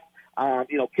draft?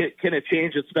 Can a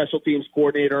change at special teams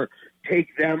coordinator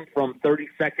take them from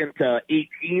 32nd to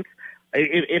 18th?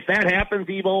 If that happens,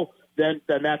 Evo, then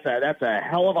that's a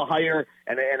hell of a hire,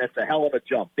 and it's a hell of a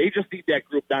jump. They just need that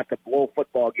group not to blow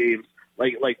football games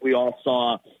like we all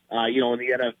saw, in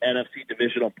the NFC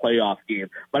divisional playoff game.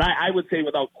 But I would say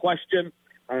without question,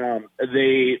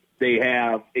 they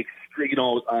have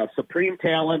supreme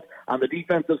talent on the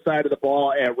defensive side of the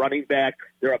ball at running back.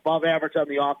 They're above average on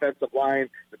the offensive line.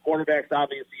 The quarterback's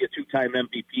obviously a 2-time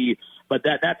MVP, but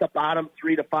that's a bottom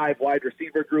 3 to 5 wide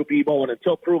receiver group, Evo, and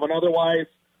until proven otherwise,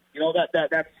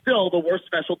 that's still the worst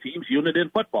special teams unit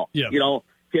in football. Yeah.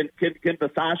 Can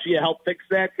Bisaccia help fix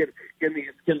that? Can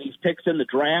these picks in the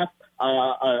draft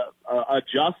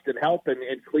adjust and help and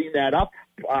clean that up?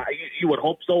 You would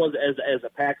hope so as a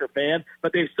Packer fan,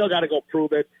 but they've still got to go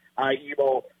prove it.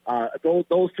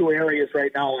 Those 2 areas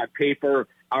right now on paper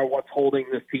are what's holding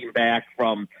this team back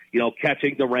from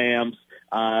catching the Rams,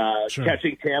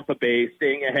 catching Tampa Bay,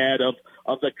 staying ahead of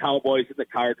the Cowboys and the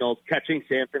Cardinals, catching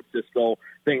San Francisco,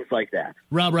 things like that.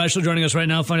 Rob Reischel joining us right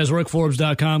now. Find us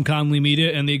workforbes.com, Conley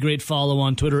Media, and the great follow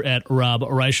on Twitter at Rob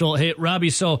Reischel. Hey, Robbie,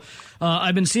 so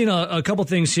I've been seeing a couple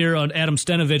things here on Adam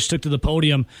Stenavich took to the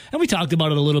podium, and we talked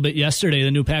about it a little bit yesterday,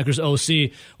 the new Packers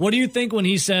OC. What do you think when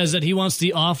he says that he wants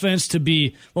the offense to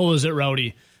be, what was it,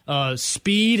 Rowdy?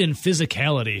 Speed and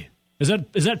physicality. Is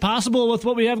that possible with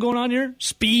what we have going on here?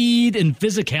 Speed and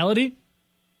physicality?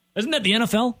 Isn't that the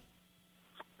NFL?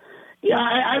 Yeah,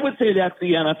 I would say that's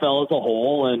the NFL as a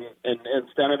whole, and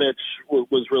Stenavich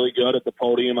was really good at the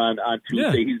podium on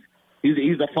Tuesday. Yeah.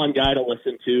 He's a fun guy to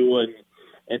listen to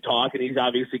and talk, and he's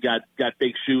obviously got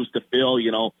big shoes to fill.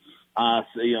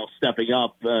 Stepping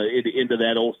up into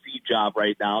that OC job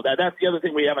right now. That's the other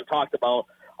thing we haven't talked about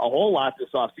a whole lot this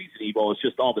offseason, Evo, is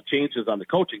just all the changes on the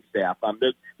coaching staff.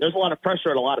 There's a lot of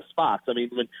pressure at a lot of spots. I mean,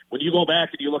 when you go back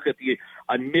and you look at the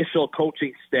initial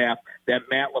coaching staff that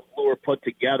Matt LaFleur put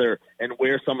together and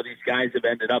where some of these guys have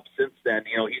ended up since then,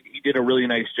 he did a really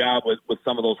nice job with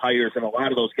some of those hires, and a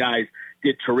lot of those guys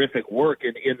did terrific work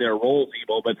in their roles,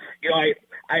 Evo. But,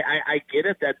 I get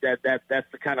it that's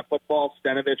the kind of football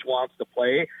Stenavich wants to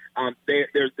play.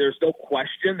 There's no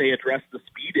question they addressed the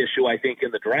speed issue, I think,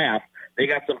 in the draft. They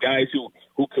got some guys who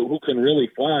can really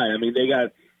fly. I mean, they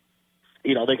got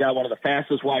one of the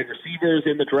fastest wide receivers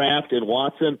in the draft in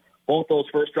Watson. Both those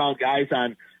first round guys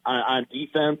on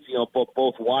defense,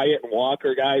 both Wyatt and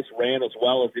Walker guys ran as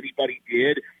well as anybody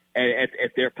did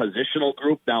at their positional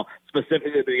group. Now,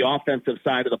 specifically the offensive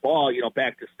side of the ball,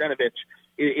 back to Stenavich,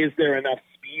 is there enough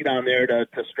speed on there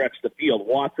to stretch the field?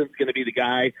 Watson's going to be the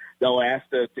guy they'll ask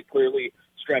to clearly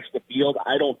stretch the field.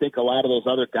 I don't think a lot of those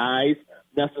other guys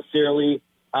necessarily,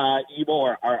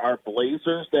 Evo, are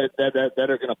blazers that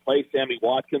are going to play. Sammy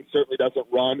Watkins certainly doesn't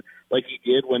run like he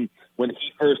did when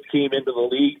he first came into the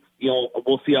league.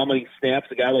 We'll see how many snaps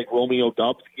a guy like Romeo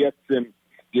Doubs gets, and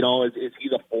is he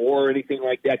the 4 or anything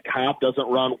like that? Cobb doesn't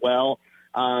run well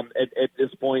at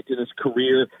this point in his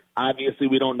career. Obviously,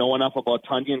 we don't know enough about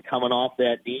Tunyon coming off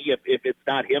that knee. If it's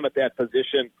not him at that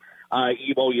position,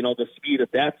 Evo, the speed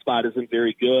at that spot isn't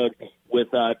very good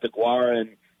with DeGuara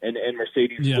and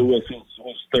Mercedes Lewis,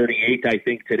 who's 38, I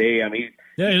think, today. I mean,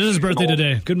 yeah, it is his birthday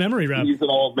today. Good memory, Rob. He's an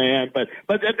old man, but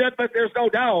there's no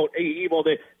doubt, Evo,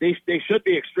 they should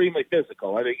be extremely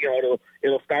physical. I mean,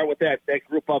 it'll start with that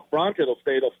group up front. It'll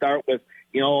start with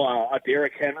a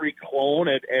Derrick Henry clone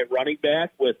at running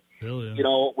back with.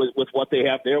 With what they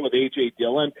have there with A.J.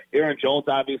 Dillon. Aaron Jones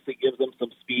obviously gives them some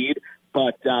speed.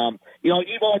 But,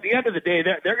 Evo, at the end of the day,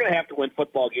 they're going to have to win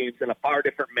football games in a far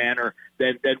different manner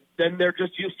than they're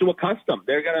just used to accustomed.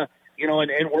 They're going to,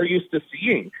 and we're used to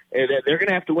seeing. They're going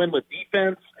to have to win with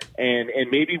defense and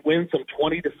maybe win some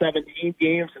 20-17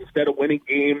 games instead of winning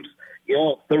games,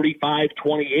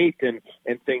 35-28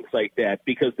 and things like that,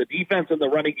 because the defense and the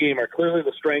running game are clearly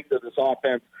the strength of this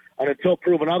offense. And until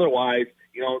proven otherwise,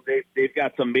 they've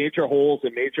got some major holes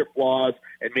and major flaws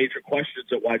and major questions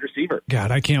at wide receiver. God,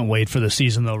 I can't wait for the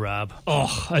season, though, Rob.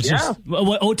 Oh,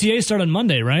 OTA start on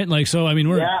Monday, right? I mean,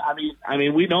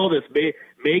 we know this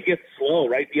may get slow,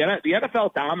 right? The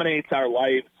NFL dominates our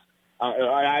lives.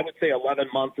 I would say 11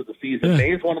 months of the season.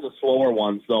 May is one of the slower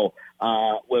ones, though,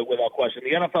 without question.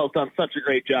 The NFL has done such a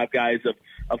great job, guys,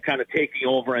 of kind of taking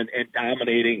over and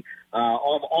dominating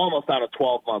almost on a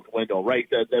 12-month window, right?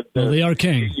 They are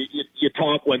king. You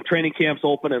talk when training camps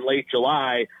open in late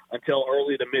July until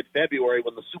early to mid-February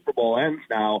when the Super Bowl ends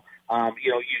now.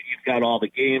 You've got all the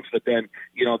games, but then,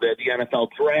 the NFL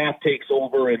draft takes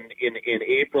over in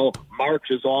April.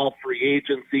 March is all free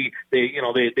agency. They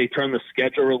turn the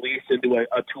schedule release into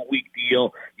a 2-week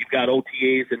deal. You've got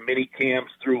OTAs and mini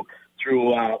camps through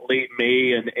late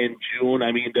May and June.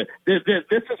 I mean, this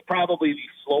is probably the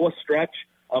slowest stretch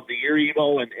of the year,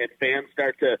 Evo, and fans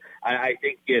start to, I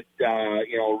think, get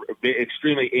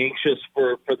extremely anxious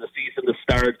for the season to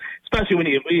start, especially when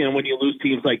you lose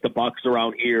teams like the Bucs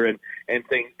around here and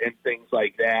things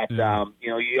like that.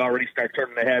 You already start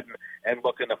turning ahead and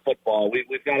looking at football.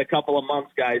 We've got a couple of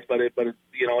months, guys, but it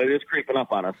is creeping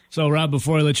up on us. So, Rob,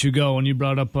 before I let you go, when you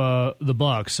brought up the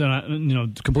Bucs,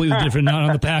 and completely different, not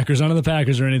on the Packers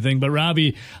or anything, but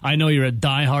Robbie, I know you're a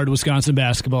diehard Wisconsin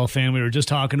basketball fan. We were just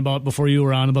talking about before you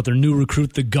were on about their new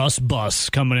recruit, the Gus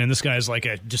Bus, coming in. This guy's like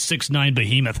a just 6'9"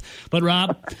 behemoth. But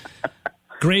Rob,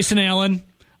 Grayson Allen,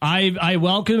 I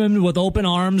welcome him with open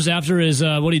arms after his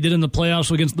what he did in the playoffs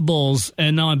against the Bulls,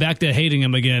 and now I'm back to hating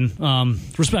him again,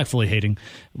 respectfully hating,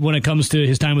 when it comes to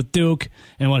his time with Duke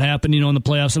and what happened, in the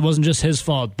playoffs. It wasn't just his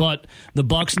fault, but the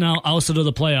Bucs now ousted of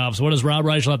the playoffs. What does Rob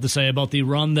Reichel have to say about the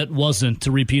run that wasn't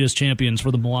to repeat as champions for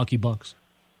the Milwaukee Bucks?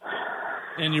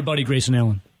 And your buddy Grayson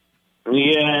Allen.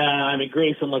 Yeah, I mean,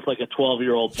 Grayson looked like a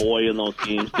 12-year-old boy in those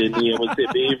games, didn't he?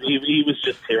 He was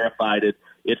just terrified.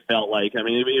 It felt like. I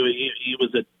mean, he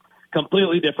was a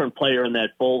completely different player in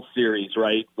that Bulls series,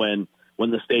 right? When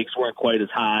the stakes weren't quite as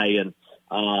high, and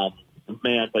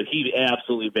but he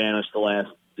absolutely vanished the last.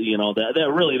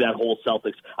 That whole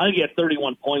Celtics. I think he had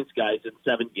 31 points, guys, in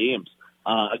 7 games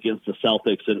against the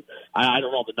Celtics, and I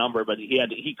don't know the number, but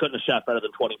he couldn't have shot better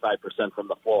than 25% from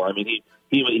the floor. I mean,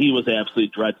 he was absolutely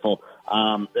dreadful.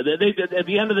 They at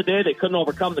the end of the day, they couldn't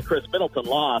overcome the Chris Middleton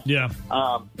loss. Yeah.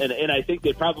 And I think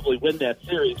they probably win that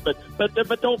series. But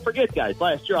don't forget, guys,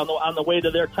 last year on the way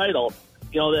to their title,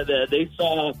 they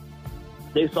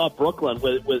saw Brooklyn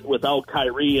without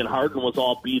Kyrie, and Harden was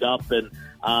all beat up, and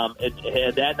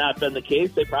had that not been the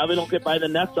case, they probably don't get by the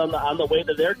Nets on the way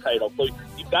to their title. So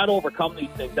you've got to overcome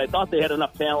these things. I thought they had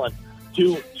enough talent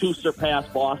to surpass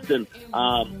Boston,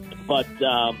 but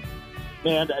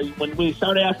man, when we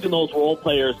start asking those role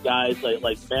players, guys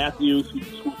like Matthews,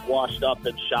 who's washed up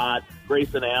and shot,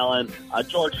 Grayson Allen,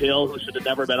 George Hill, who should have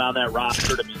never been on that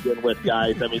roster to begin with,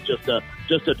 guys. I mean, just a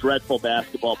dreadful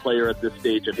basketball player at this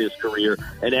stage of his career.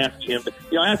 And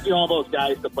asking all those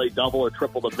guys to play double or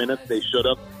triple the minutes they should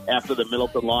have after the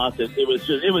Middleton loss, it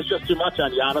was just too much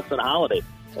on Giannis and Holiday.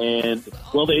 And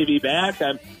will they be back?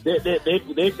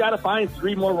 They've got to find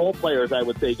 3 more role players, I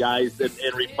would say, guys,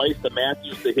 and replace the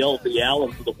Matthews, the Hills, the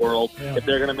Allens of the world if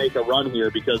they're going to make a run here,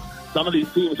 because some of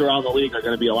these teams around the league are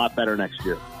going to be a lot better next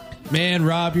year. Man,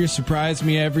 Rob, you surprise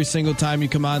me every single time you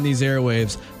come on these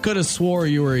airwaves. Could have swore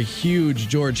you were a huge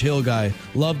George Hill guy.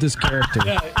 Loved his character.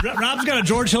 Yeah, Rob's got a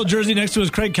George Hill jersey next to his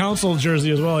Craig Counsell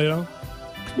jersey as well,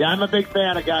 Yeah, I'm a big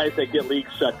fan of guys that get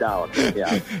leagues shut down.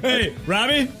 Yeah. Hey,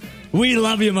 Robbie, we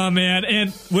love you, my man.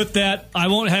 And with that, I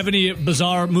won't have any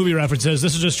bizarre movie references.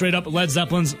 This is just straight up Led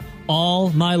Zeppelin's All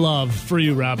My Love for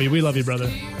you, Robbie. We love you,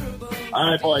 brother. All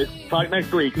right, boys. Talk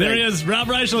next week. There he is. Rob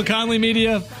Reichel, Conley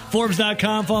Media,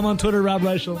 Forbes.com. Follow him on Twitter, Rob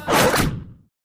Reichel.